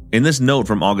 In this note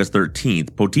from August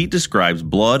 13th, Poteet describes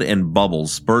blood and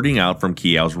bubbles spurting out from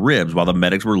Kiao's ribs while the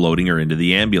medics were loading her into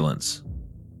the ambulance.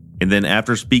 And then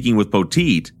after speaking with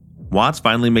Poteet, Watts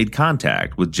finally made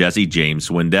contact with Jesse James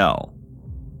Swindell.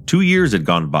 2 years had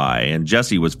gone by and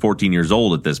Jesse was 14 years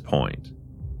old at this point.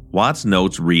 Watts'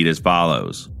 notes read as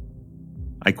follows.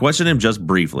 I questioned him just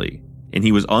briefly, and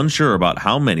he was unsure about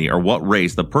how many or what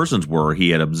race the persons were he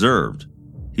had observed.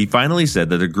 He finally said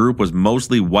that the group was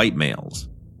mostly white males.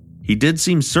 He did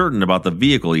seem certain about the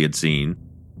vehicle he had seen,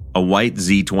 a white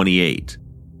Z-28.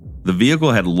 The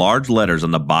vehicle had large letters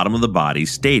on the bottom of the body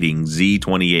stating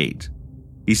Z-28.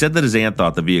 He said that his aunt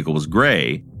thought the vehicle was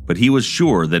gray, but he was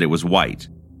sure that it was white.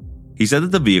 He said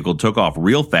that the vehicle took off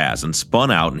real fast and spun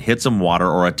out and hit some water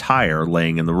or a tire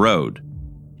laying in the road.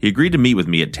 He agreed to meet with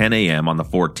me at 10 a.m. on the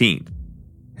 14th.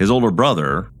 His older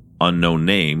brother, unknown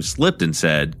name, slipped and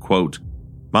said, quote,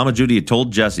 Mama Judy had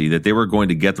told Jesse that they were going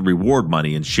to get the reward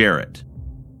money and share it.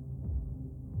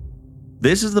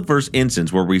 This is the first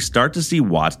instance where we start to see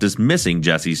Watts dismissing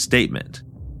Jesse's statement.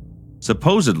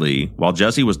 Supposedly, while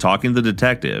Jesse was talking to the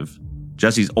detective,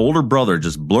 Jesse's older brother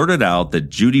just blurted out that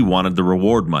Judy wanted the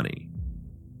reward money.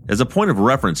 As a point of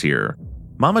reference here,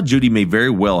 Mama Judy may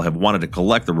very well have wanted to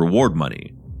collect the reward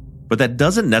money, but that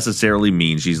doesn't necessarily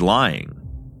mean she's lying.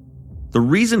 The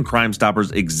reason Crime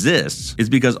Stoppers exists is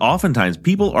because oftentimes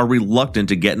people are reluctant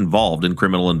to get involved in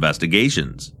criminal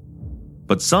investigations.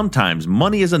 But sometimes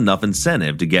money is enough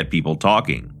incentive to get people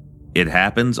talking. It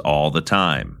happens all the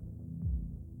time.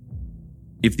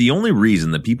 If the only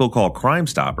reason that people call Crime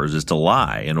Stoppers is to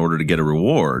lie in order to get a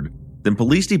reward, then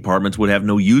police departments would have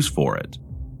no use for it.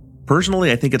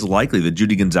 Personally, I think it's likely that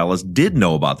Judy Gonzalez did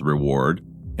know about the reward,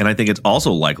 and I think it's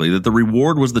also likely that the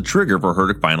reward was the trigger for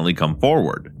her to finally come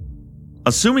forward.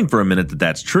 Assuming for a minute that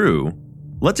that's true,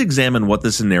 let's examine what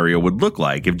the scenario would look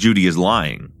like if Judy is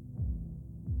lying.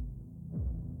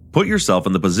 Put yourself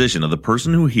in the position of the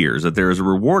person who hears that there is a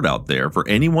reward out there for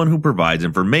anyone who provides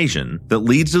information that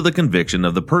leads to the conviction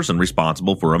of the person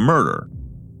responsible for a murder.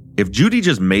 If Judy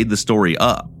just made the story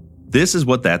up, this is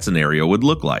what that scenario would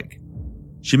look like.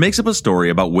 She makes up a story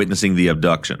about witnessing the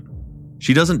abduction.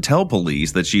 She doesn't tell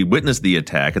police that she witnessed the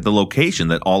attack at the location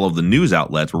that all of the news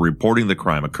outlets were reporting the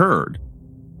crime occurred.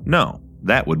 No,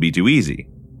 that would be too easy.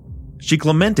 She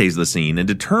clementes the scene and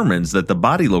determines that the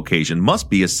body location must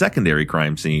be a secondary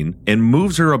crime scene and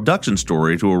moves her abduction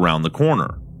story to around the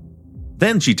corner.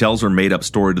 Then she tells her made-up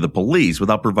story to the police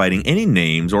without providing any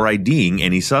names or IDing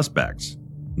any suspects.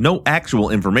 No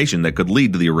actual information that could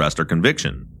lead to the arrest or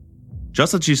conviction.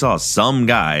 Just that she saw some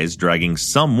guys dragging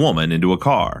some woman into a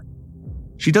car.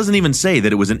 She doesn't even say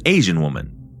that it was an Asian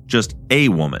woman, just a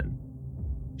woman.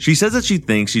 She says that she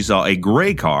thinks she saw a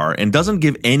gray car and doesn't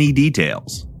give any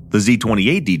details. The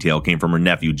Z-28 detail came from her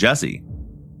nephew Jesse.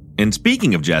 And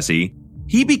speaking of Jesse,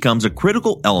 he becomes a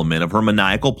critical element of her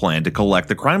maniacal plan to collect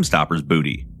the Crime Stoppers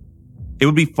booty. It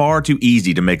would be far too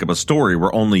easy to make up a story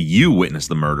where only you witnessed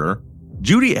the murder.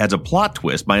 Judy adds a plot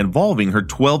twist by involving her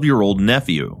 12-year-old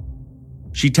nephew.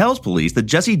 She tells police that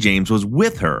Jesse James was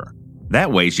with her.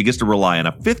 That way she gets to rely on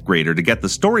a 5th grader to get the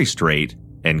story straight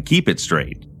and keep it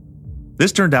straight.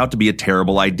 This turned out to be a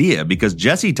terrible idea because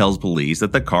Jesse tells police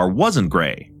that the car wasn't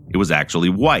gray. It was actually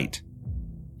white.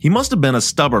 He must have been a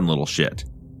stubborn little shit.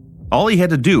 All he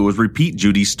had to do was repeat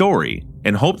Judy's story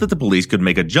and hope that the police could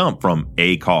make a jump from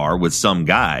a car with some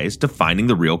guys to finding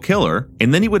the real killer,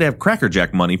 and then he would have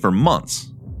crackerjack money for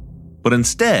months. But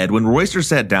instead, when Royster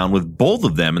sat down with both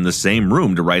of them in the same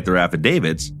room to write their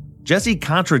affidavits, Jesse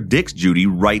contradicts Judy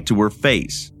right to her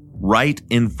face, right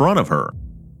in front of her.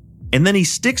 And then he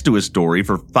sticks to his story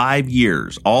for 5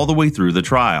 years, all the way through the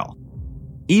trial.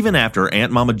 Even after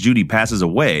Aunt Mama Judy passes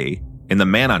away, and the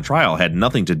man on trial had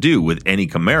nothing to do with any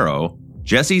Camaro,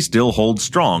 Jesse still holds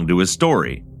strong to his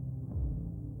story.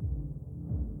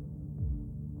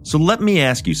 So let me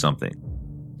ask you something.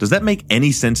 Does that make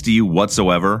any sense to you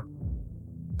whatsoever?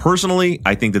 Personally,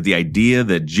 I think that the idea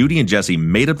that Judy and Jesse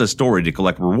made up the story to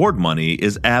collect reward money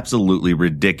is absolutely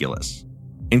ridiculous.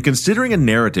 And considering a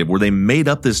narrative where they made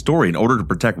up this story in order to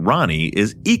protect Ronnie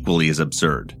is equally as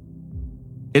absurd.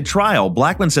 At trial,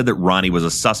 Blackman said that Ronnie was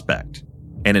a suspect.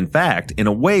 And in fact, in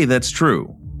a way that's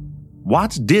true.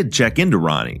 Watts did check into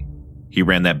Ronnie. He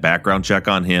ran that background check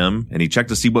on him, and he checked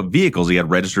to see what vehicles he had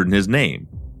registered in his name.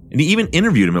 And he even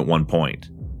interviewed him at one point,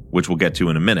 which we'll get to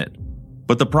in a minute.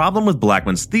 But the problem with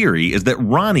Blackman's theory is that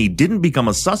Ronnie didn't become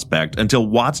a suspect until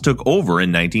Watts took over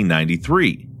in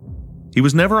 1993. He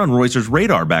was never on Royster's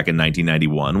radar back in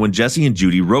 1991 when Jesse and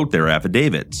Judy wrote their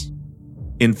affidavits.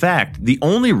 In fact, the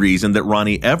only reason that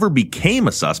Ronnie ever became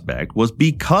a suspect was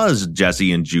because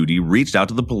Jesse and Judy reached out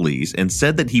to the police and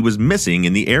said that he was missing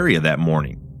in the area that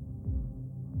morning.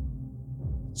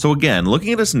 So again,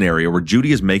 looking at a scenario where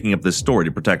Judy is making up this story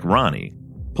to protect Ronnie,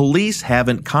 police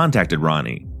haven't contacted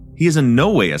Ronnie. He is in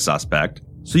no way a suspect,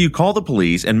 so you call the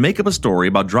police and make up a story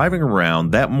about driving around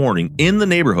that morning in the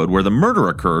neighborhood where the murder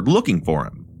occurred looking for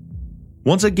him.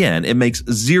 Once again, it makes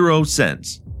zero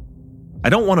sense. I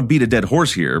don't want to beat a dead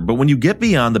horse here, but when you get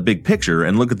beyond the big picture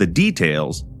and look at the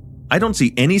details, I don't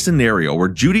see any scenario where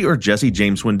Judy or Jesse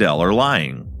James Swindell are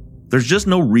lying. There's just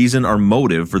no reason or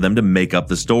motive for them to make up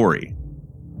the story.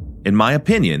 In my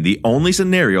opinion, the only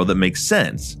scenario that makes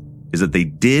sense is that they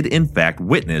did in fact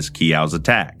witness Keow's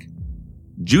attack.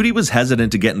 Judy was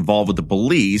hesitant to get involved with the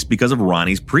police because of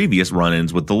Ronnie's previous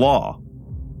run-ins with the law.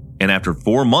 And after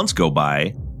 4 months go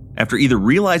by, after either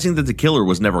realizing that the killer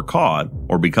was never caught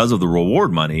or because of the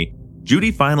reward money,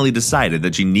 Judy finally decided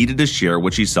that she needed to share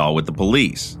what she saw with the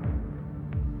police.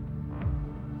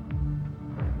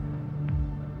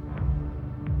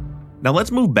 Now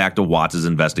let's move back to Watts'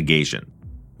 investigation.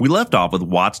 We left off with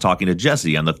Watts talking to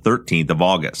Jesse on the 13th of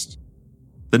August.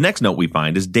 The next note we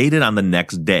find is dated on the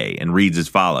next day and reads as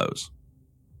follows.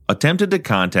 Attempted to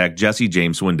contact Jesse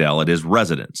James Swindell at his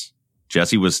residence.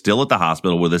 Jesse was still at the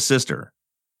hospital with his sister.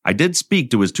 I did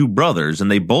speak to his 2 brothers, and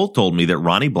they both told me that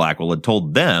Ronnie Blackwell had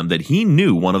told them that he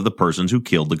knew one of the persons who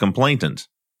killed the complainant.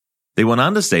 They went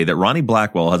on to say that Ronnie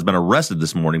Blackwell has been arrested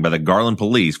this morning by the Garland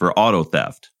police for auto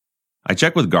theft. I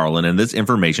checked with Garland, and this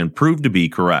information proved to be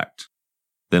correct.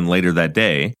 Then later that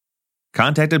day,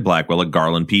 contacted Blackwell at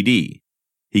Garland PD.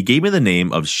 He gave me the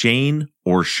name of Shane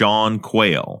or Sean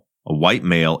Quayle, a white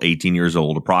male 18 years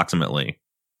old approximately.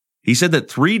 He said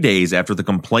that 3 days after the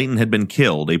complainant had been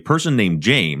killed, a person named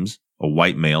James, a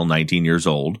white male 19 years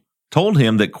old, told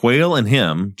him that Quayle and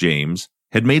him, James,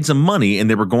 had made some money and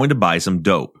they were going to buy some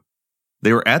dope.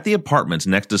 They were at the apartments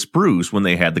next to Spruce when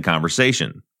they had the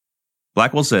conversation.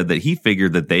 Blackwell said that he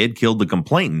figured that they had killed the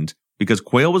complainant because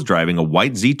Quayle was driving a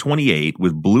white Z-28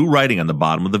 with blue writing on the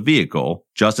bottom of the vehicle,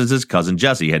 just as his cousin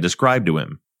Jesse had described to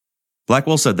him.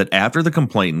 Blackwell said that after the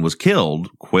complainant was killed,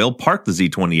 Quayle parked the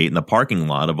Z-28 in the parking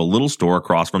lot of a little store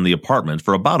across from the apartment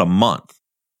for about a month.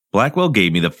 Blackwell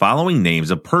gave me the following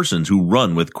names of persons who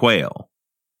run with quail.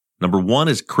 Number 1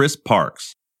 is Chris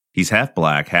Parks. He's half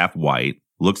black, half white,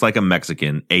 looks like a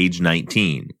Mexican, age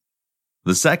 19.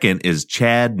 The second is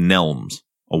Chad Nelms,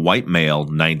 a white male,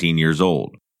 19 years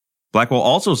old. Blackwell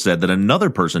also said that another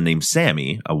person named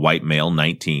Sammy, a white male,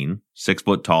 19, 6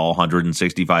 foot tall,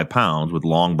 165 pounds with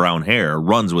long brown hair,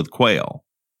 runs with quail.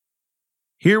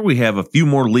 Here we have a few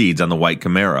more leads on the white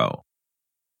Camaro.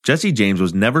 Jesse James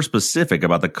was never specific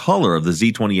about the color of the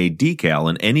Z-28 decal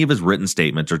in any of his written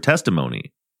statements or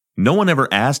testimony. No one ever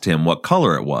asked him what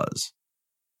color it was.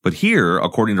 But here,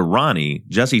 according to Ronnie,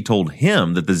 Jesse told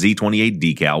him that the Z-28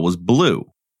 decal was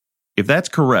blue. If that's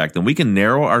correct, then we can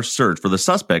narrow our search for the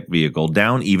suspect vehicle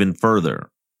down even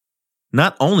further.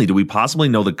 Not only do we possibly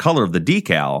know the color of the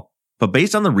decal, but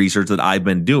based on the research that I've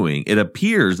been doing, it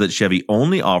appears that Chevy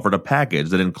only offered a package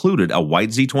that included a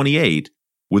white Z-28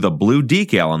 with a blue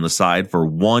decal on the side for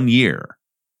 1 year,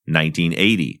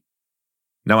 1980.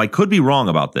 Now, I could be wrong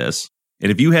about this,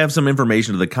 and if you have some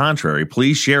information to the contrary,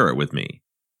 please share it with me.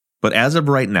 But as of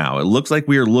right now, it looks like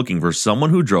we are looking for someone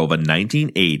who drove a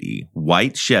 1980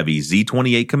 white Chevy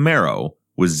Z-28 Camaro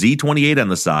with Z-28 on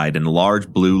the side in large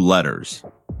blue letters.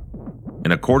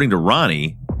 And according to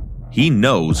Ronnie, he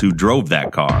knows who drove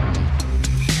that car.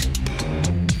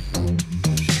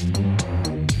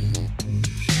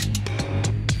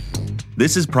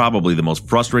 This is probably the most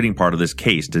frustrating part of this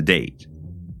case to date.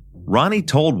 Ronnie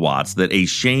told Watts that a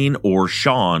Shane or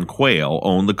Sean Quayle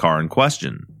owned the car in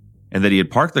question, and that he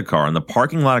had parked the car in the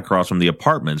parking lot across from the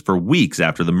apartments for weeks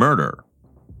after the murder.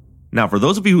 Now, for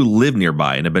those of you who live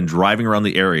nearby and have been driving around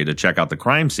the area to check out the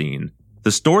crime scene,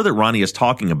 the store that Ronnie is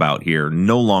talking about here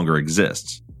no longer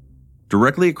exists.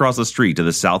 Directly across the street to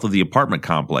the south of the apartment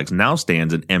complex now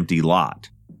stands an empty lot.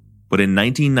 But in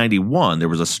 1991, there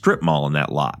was a strip mall in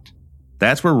that lot.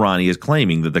 That's where Ronnie is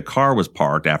claiming that the car was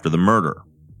parked after the murder.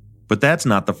 But that's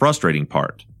not the frustrating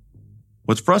part.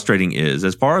 What's frustrating is,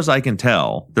 as far as I can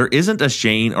tell, there isn't a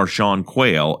Shane or Sean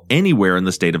Quayle anywhere in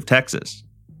the state of Texas.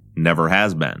 Never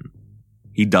has been.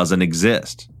 He doesn't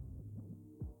exist.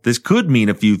 This could mean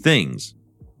a few things.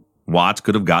 Watts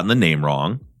could have gotten the name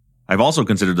wrong. I've also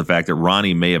considered the fact that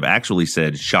Ronnie may have actually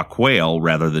said Shaquayle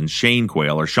rather than Shane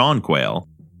Quayle or Sean Quayle,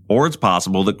 or it's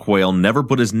possible that Quayle never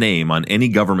put his name on any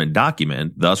government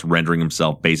document, thus rendering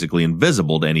himself basically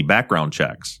invisible to any background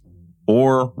checks.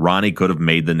 Or Ronnie could have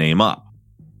made the name up.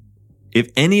 If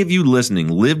any of you listening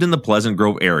lived in the Pleasant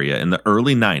Grove area in the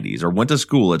early 90s or went to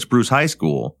school at Spruce High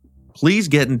School, please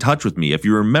get in touch with me if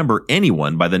you remember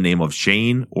anyone by the name of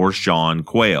Shane or Sean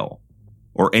Quayle,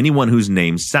 or anyone whose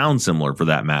name sounds similar for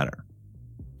that matter.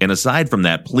 And aside from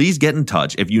that, please get in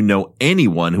touch if you know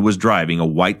anyone who was driving a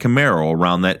white Camaro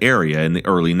around that area in the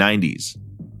early 90s.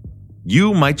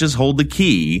 You might just hold the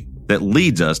key that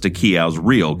leads us to Keow's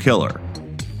real killer.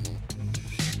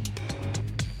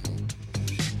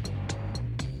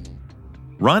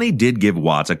 Ronnie did give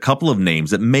Watts a couple of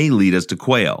names that may lead us to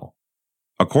Quayle.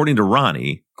 According to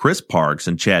Ronnie, Chris Parks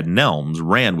and Chad Nelms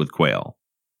ran with Quayle.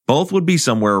 Both would be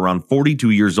somewhere around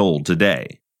 42 years old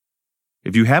today.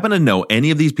 If you happen to know any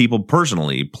of these people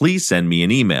personally, please send me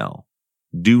an email.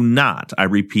 Do not, I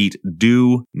repeat,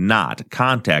 do not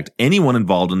contact anyone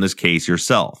involved in this case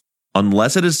yourself,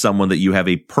 unless it is someone that you have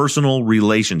a personal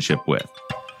relationship with.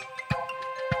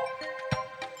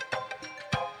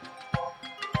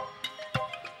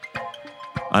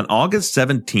 On August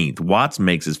 17th, Watts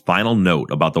makes his final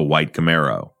note about the white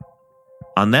Camaro.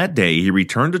 On that day, he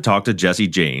returned to talk to Jesse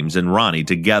James and Ronnie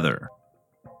together.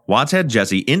 Watts had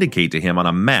Jesse indicate to him on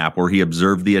a map where he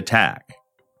observed the attack.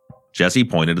 Jesse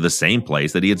pointed to the same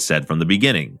place that he had said from the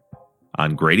beginning,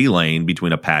 on Grady Lane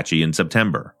between Apache and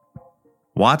September.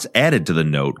 Watts added to the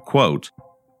note, quote,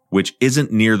 which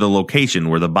isn't near the location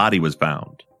where the body was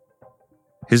found.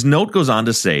 His note goes on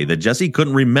to say that Jesse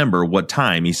couldn't remember what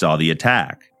time he saw the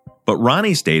attack, but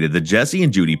Ronnie stated that Jesse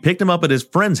and Judy picked him up at his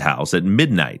friend's house at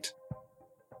midnight.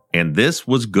 And this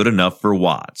was good enough for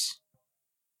Watts.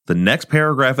 The next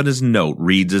paragraph in his note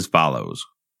reads as follows,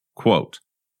 quote,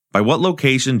 by what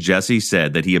location Jesse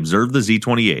said that he observed the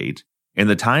Z-28, and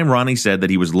the time Ronnie said that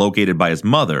he was located by his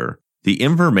mother, the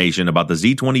information about the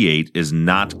Z-28 is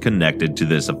not connected to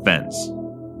this offense.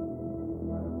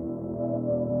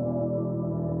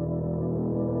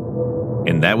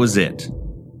 And that was it.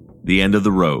 The end of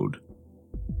the road.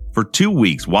 For 2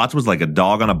 weeks, Watts was like a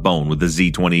dog on a bone with the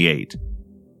Z-28.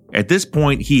 At this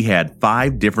point, he had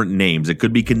 5 different names that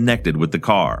could be connected with the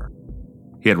car.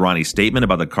 He had Ronnie's statement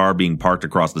about the car being parked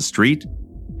across the street,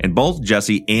 and both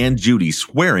Jesse and Judy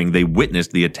swearing they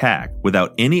witnessed the attack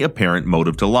without any apparent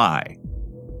motive to lie.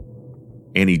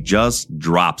 And he just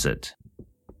drops it.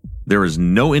 There is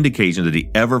no indication that he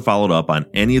ever followed up on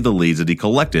any of the leads that he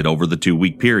collected over the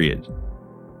 2-week period.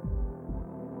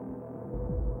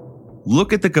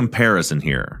 Look at the comparison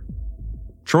here.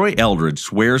 Troy Eldridge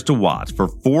swears to Watts for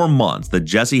 4 months that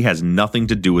Jesse has nothing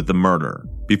to do with the murder,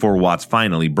 before Watts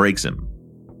finally breaks him.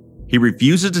 He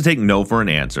refuses to take no for an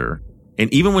answer,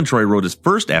 and even when Troy wrote his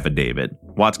first affidavit,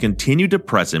 Watts continued to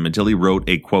press him until he wrote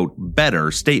a, quote,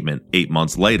 better statement 8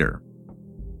 months later.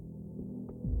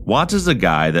 Watts is a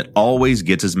guy that always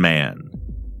gets his man.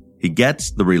 He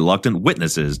gets the reluctant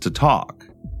witnesses to talk.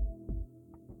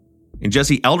 In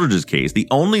Jesse Eldridge's case, the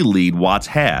only lead Watts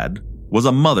had was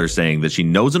a mother saying that she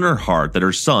knows in her heart that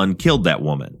her son killed that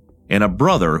woman, and a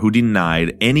brother who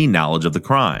denied any knowledge of the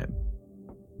crime.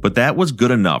 But that was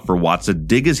good enough for Watts to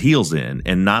dig his heels in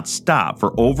and not stop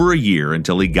for over a year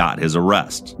until he got his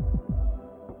arrest.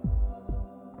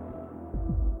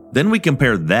 Then we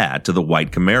compare that to the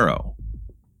white Camaro.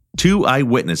 2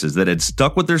 eyewitnesses that had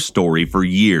stuck with their story for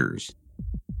years.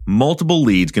 Multiple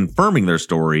leads confirming their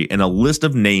story and a list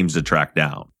of names to track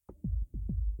down.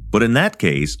 But in that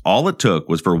case, all it took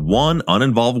was for one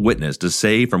uninvolved witness to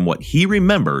say from what he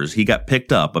remembers he got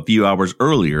picked up a few hours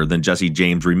earlier than Jesse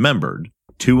James remembered,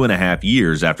 2.5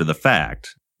 years after the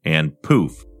fact, and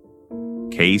poof,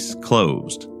 case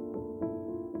closed.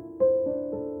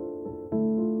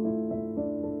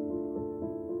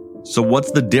 So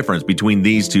what's the difference between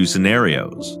these 2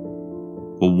 scenarios?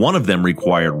 Well, one of them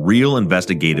required real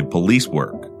investigative police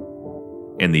work.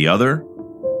 And the other?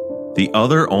 The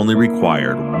other only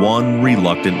required one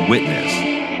reluctant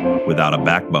witness without a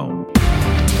backbone.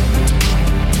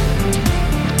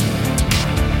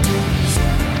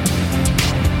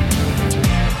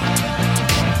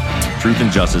 Truth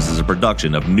and Justice is a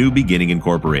production of New Beginning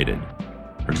Incorporated.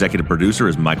 Our executive producer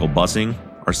is Michael Bussing.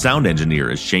 Our sound engineer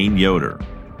is Shane Yoder.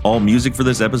 All music for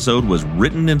this episode was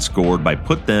written and scored by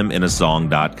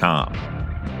PutThemInASong.com.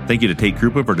 Thank you to Tate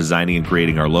Krupa for designing and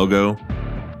creating our logo.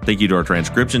 Thank you to our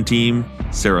transcription team,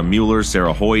 Sarah Mueller,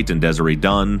 Sarah Hoyt, and Desiree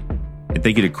Dunn. And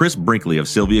thank you to Chris Brinkley of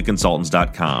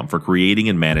SylviaConsultants.com for creating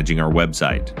and managing our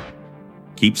website.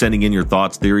 Keep sending in your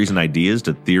thoughts, theories, and ideas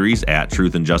to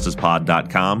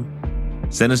theories@truthandjusticepod.com.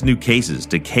 Send us new cases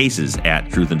to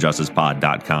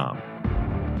cases@truthandjusticepod.com.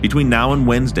 Between now and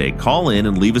Wednesday, call in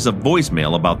and leave us a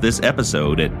voicemail about this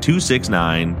episode at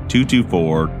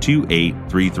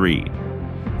 269-224-2833.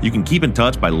 You can keep in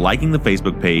touch by liking the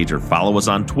Facebook page or follow us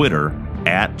on Twitter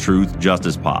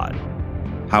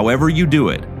 @TruthJusticePod. However you do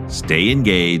it, stay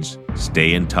engaged,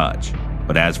 stay in touch.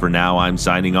 But as for now, I'm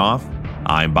signing off.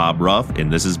 I'm Bob Ruff,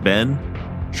 and this has been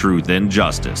Truth and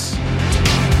Justice.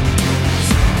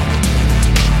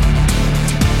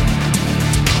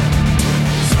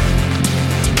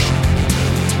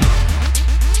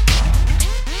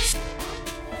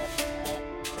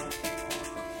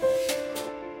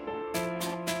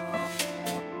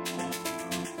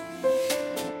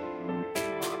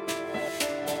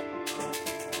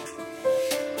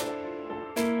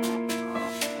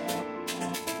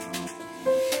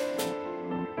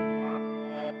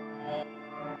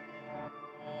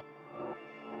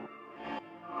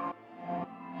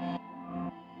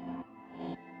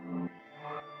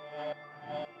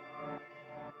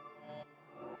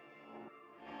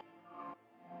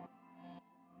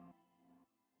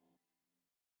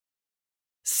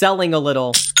 Selling a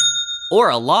little or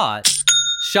a lot,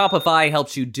 Shopify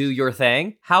helps you do your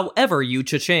thing, however you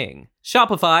cha-ching.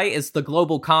 Shopify is the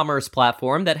global commerce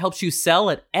platform that helps you sell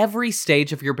at every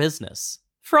stage of your business.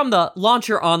 From the launch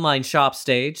your online shop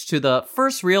stage to the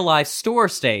first real-life store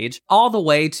stage, all the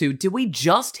way to did we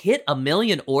just hit 1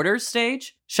 million orders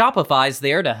stage? Shopify's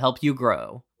there to help you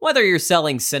grow. Whether you're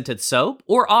selling scented soap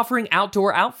or offering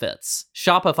outdoor outfits,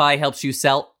 Shopify helps you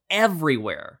sell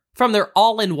everywhere. From their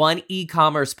all-in-one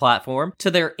e-commerce platform to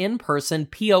their in-person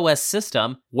POS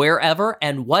system, wherever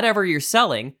and whatever you're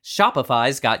selling,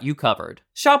 Shopify's got you covered.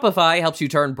 Shopify helps you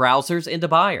turn browsers into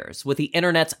buyers with the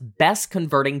internet's best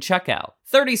converting checkout,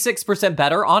 36%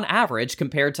 better on average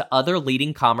compared to other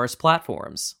leading commerce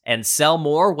platforms. And sell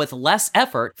more with less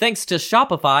effort thanks to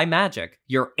Shopify Magic,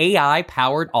 your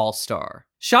AI-powered all-star.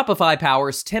 Shopify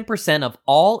powers 10% of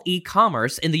all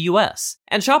e-commerce in the US,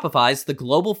 and Shopify's the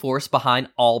global force behind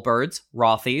Allbirds,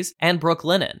 Rothy's, and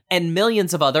Brooklinen, and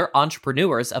millions of other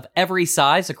entrepreneurs of every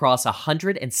size across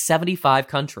 175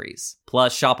 countries.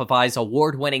 Plus, Shopify's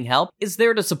award-winning help is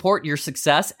there to support your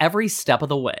success every step of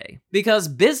the way. Because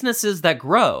businesses that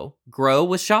grow, grow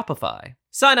with Shopify.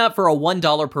 Sign up for a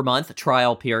 $1 per month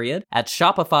trial period at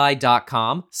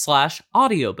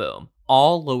shopify.com/audioboom,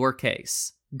 all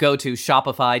lowercase. Go to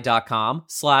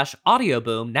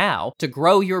shopify.com/audioboom now to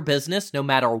grow your business no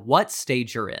matter what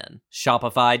stage you're in.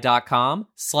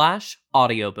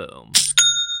 Shopify.com/audioboom.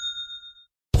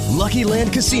 Lucky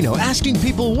Land Casino, asking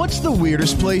people, what's the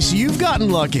weirdest place you've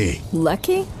gotten lucky?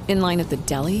 Lucky? In line at the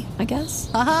deli, I guess?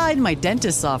 Aha, in my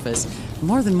dentist's office.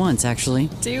 More than once, actually.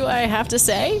 Do I have to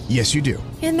say? Yes, you do.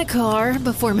 In the car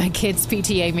before my kids'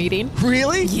 PTA meeting.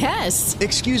 Really? Yes.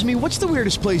 Excuse me, what's the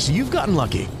weirdest place you've gotten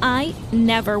lucky? I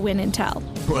never win and tell.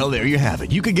 Well, there you have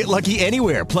it. You can get lucky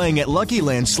anywhere, playing at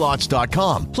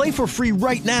LuckyLandSlots.com. Play for free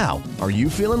right now. Are you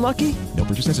feeling lucky? No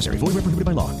purchase necessary. Void where prohibited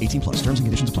by law. 18+. Terms and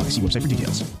conditions apply. See website for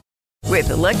details. With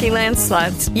the Lucky Land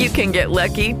Slots, you can get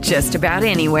lucky just about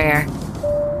anywhere.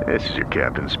 This is your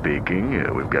captain speaking.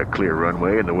 We've got clear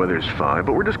runway and the weather's fine,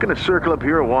 but we're just going to circle up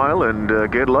here a while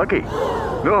and get lucky.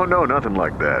 No, nothing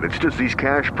like that. It's just these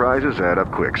cash prizes add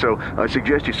up quick. So I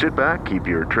suggest you sit back, keep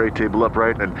your tray table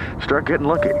upright, and start getting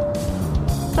lucky.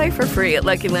 Play for free at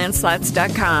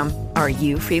LuckyLandSlots.com. Are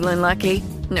you feeling lucky?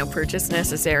 No purchase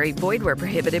necessary. Void where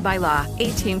prohibited by law.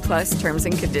 18+ terms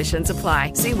and conditions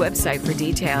apply. See website for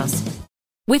details.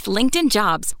 With LinkedIn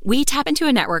Jobs, we tap into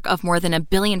a network of more than 1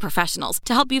 billion professionals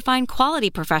to help you find quality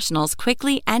professionals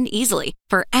quickly and easily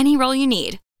for any role you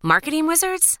need. Marketing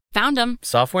wizards? Found them.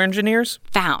 Software engineers?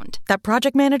 Found. That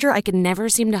project manager I could never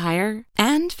seem to hire?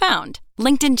 And found.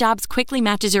 LinkedIn Jobs quickly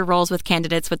matches your roles with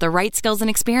candidates with the right skills and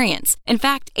experience. In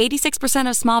fact, 86%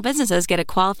 of small businesses get a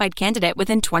qualified candidate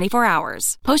within 24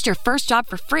 hours. Post your first job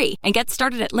for free and get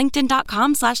started at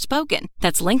linkedin.com/spoken.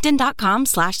 That's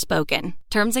linkedin.com/spoken.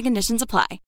 Terms and conditions apply.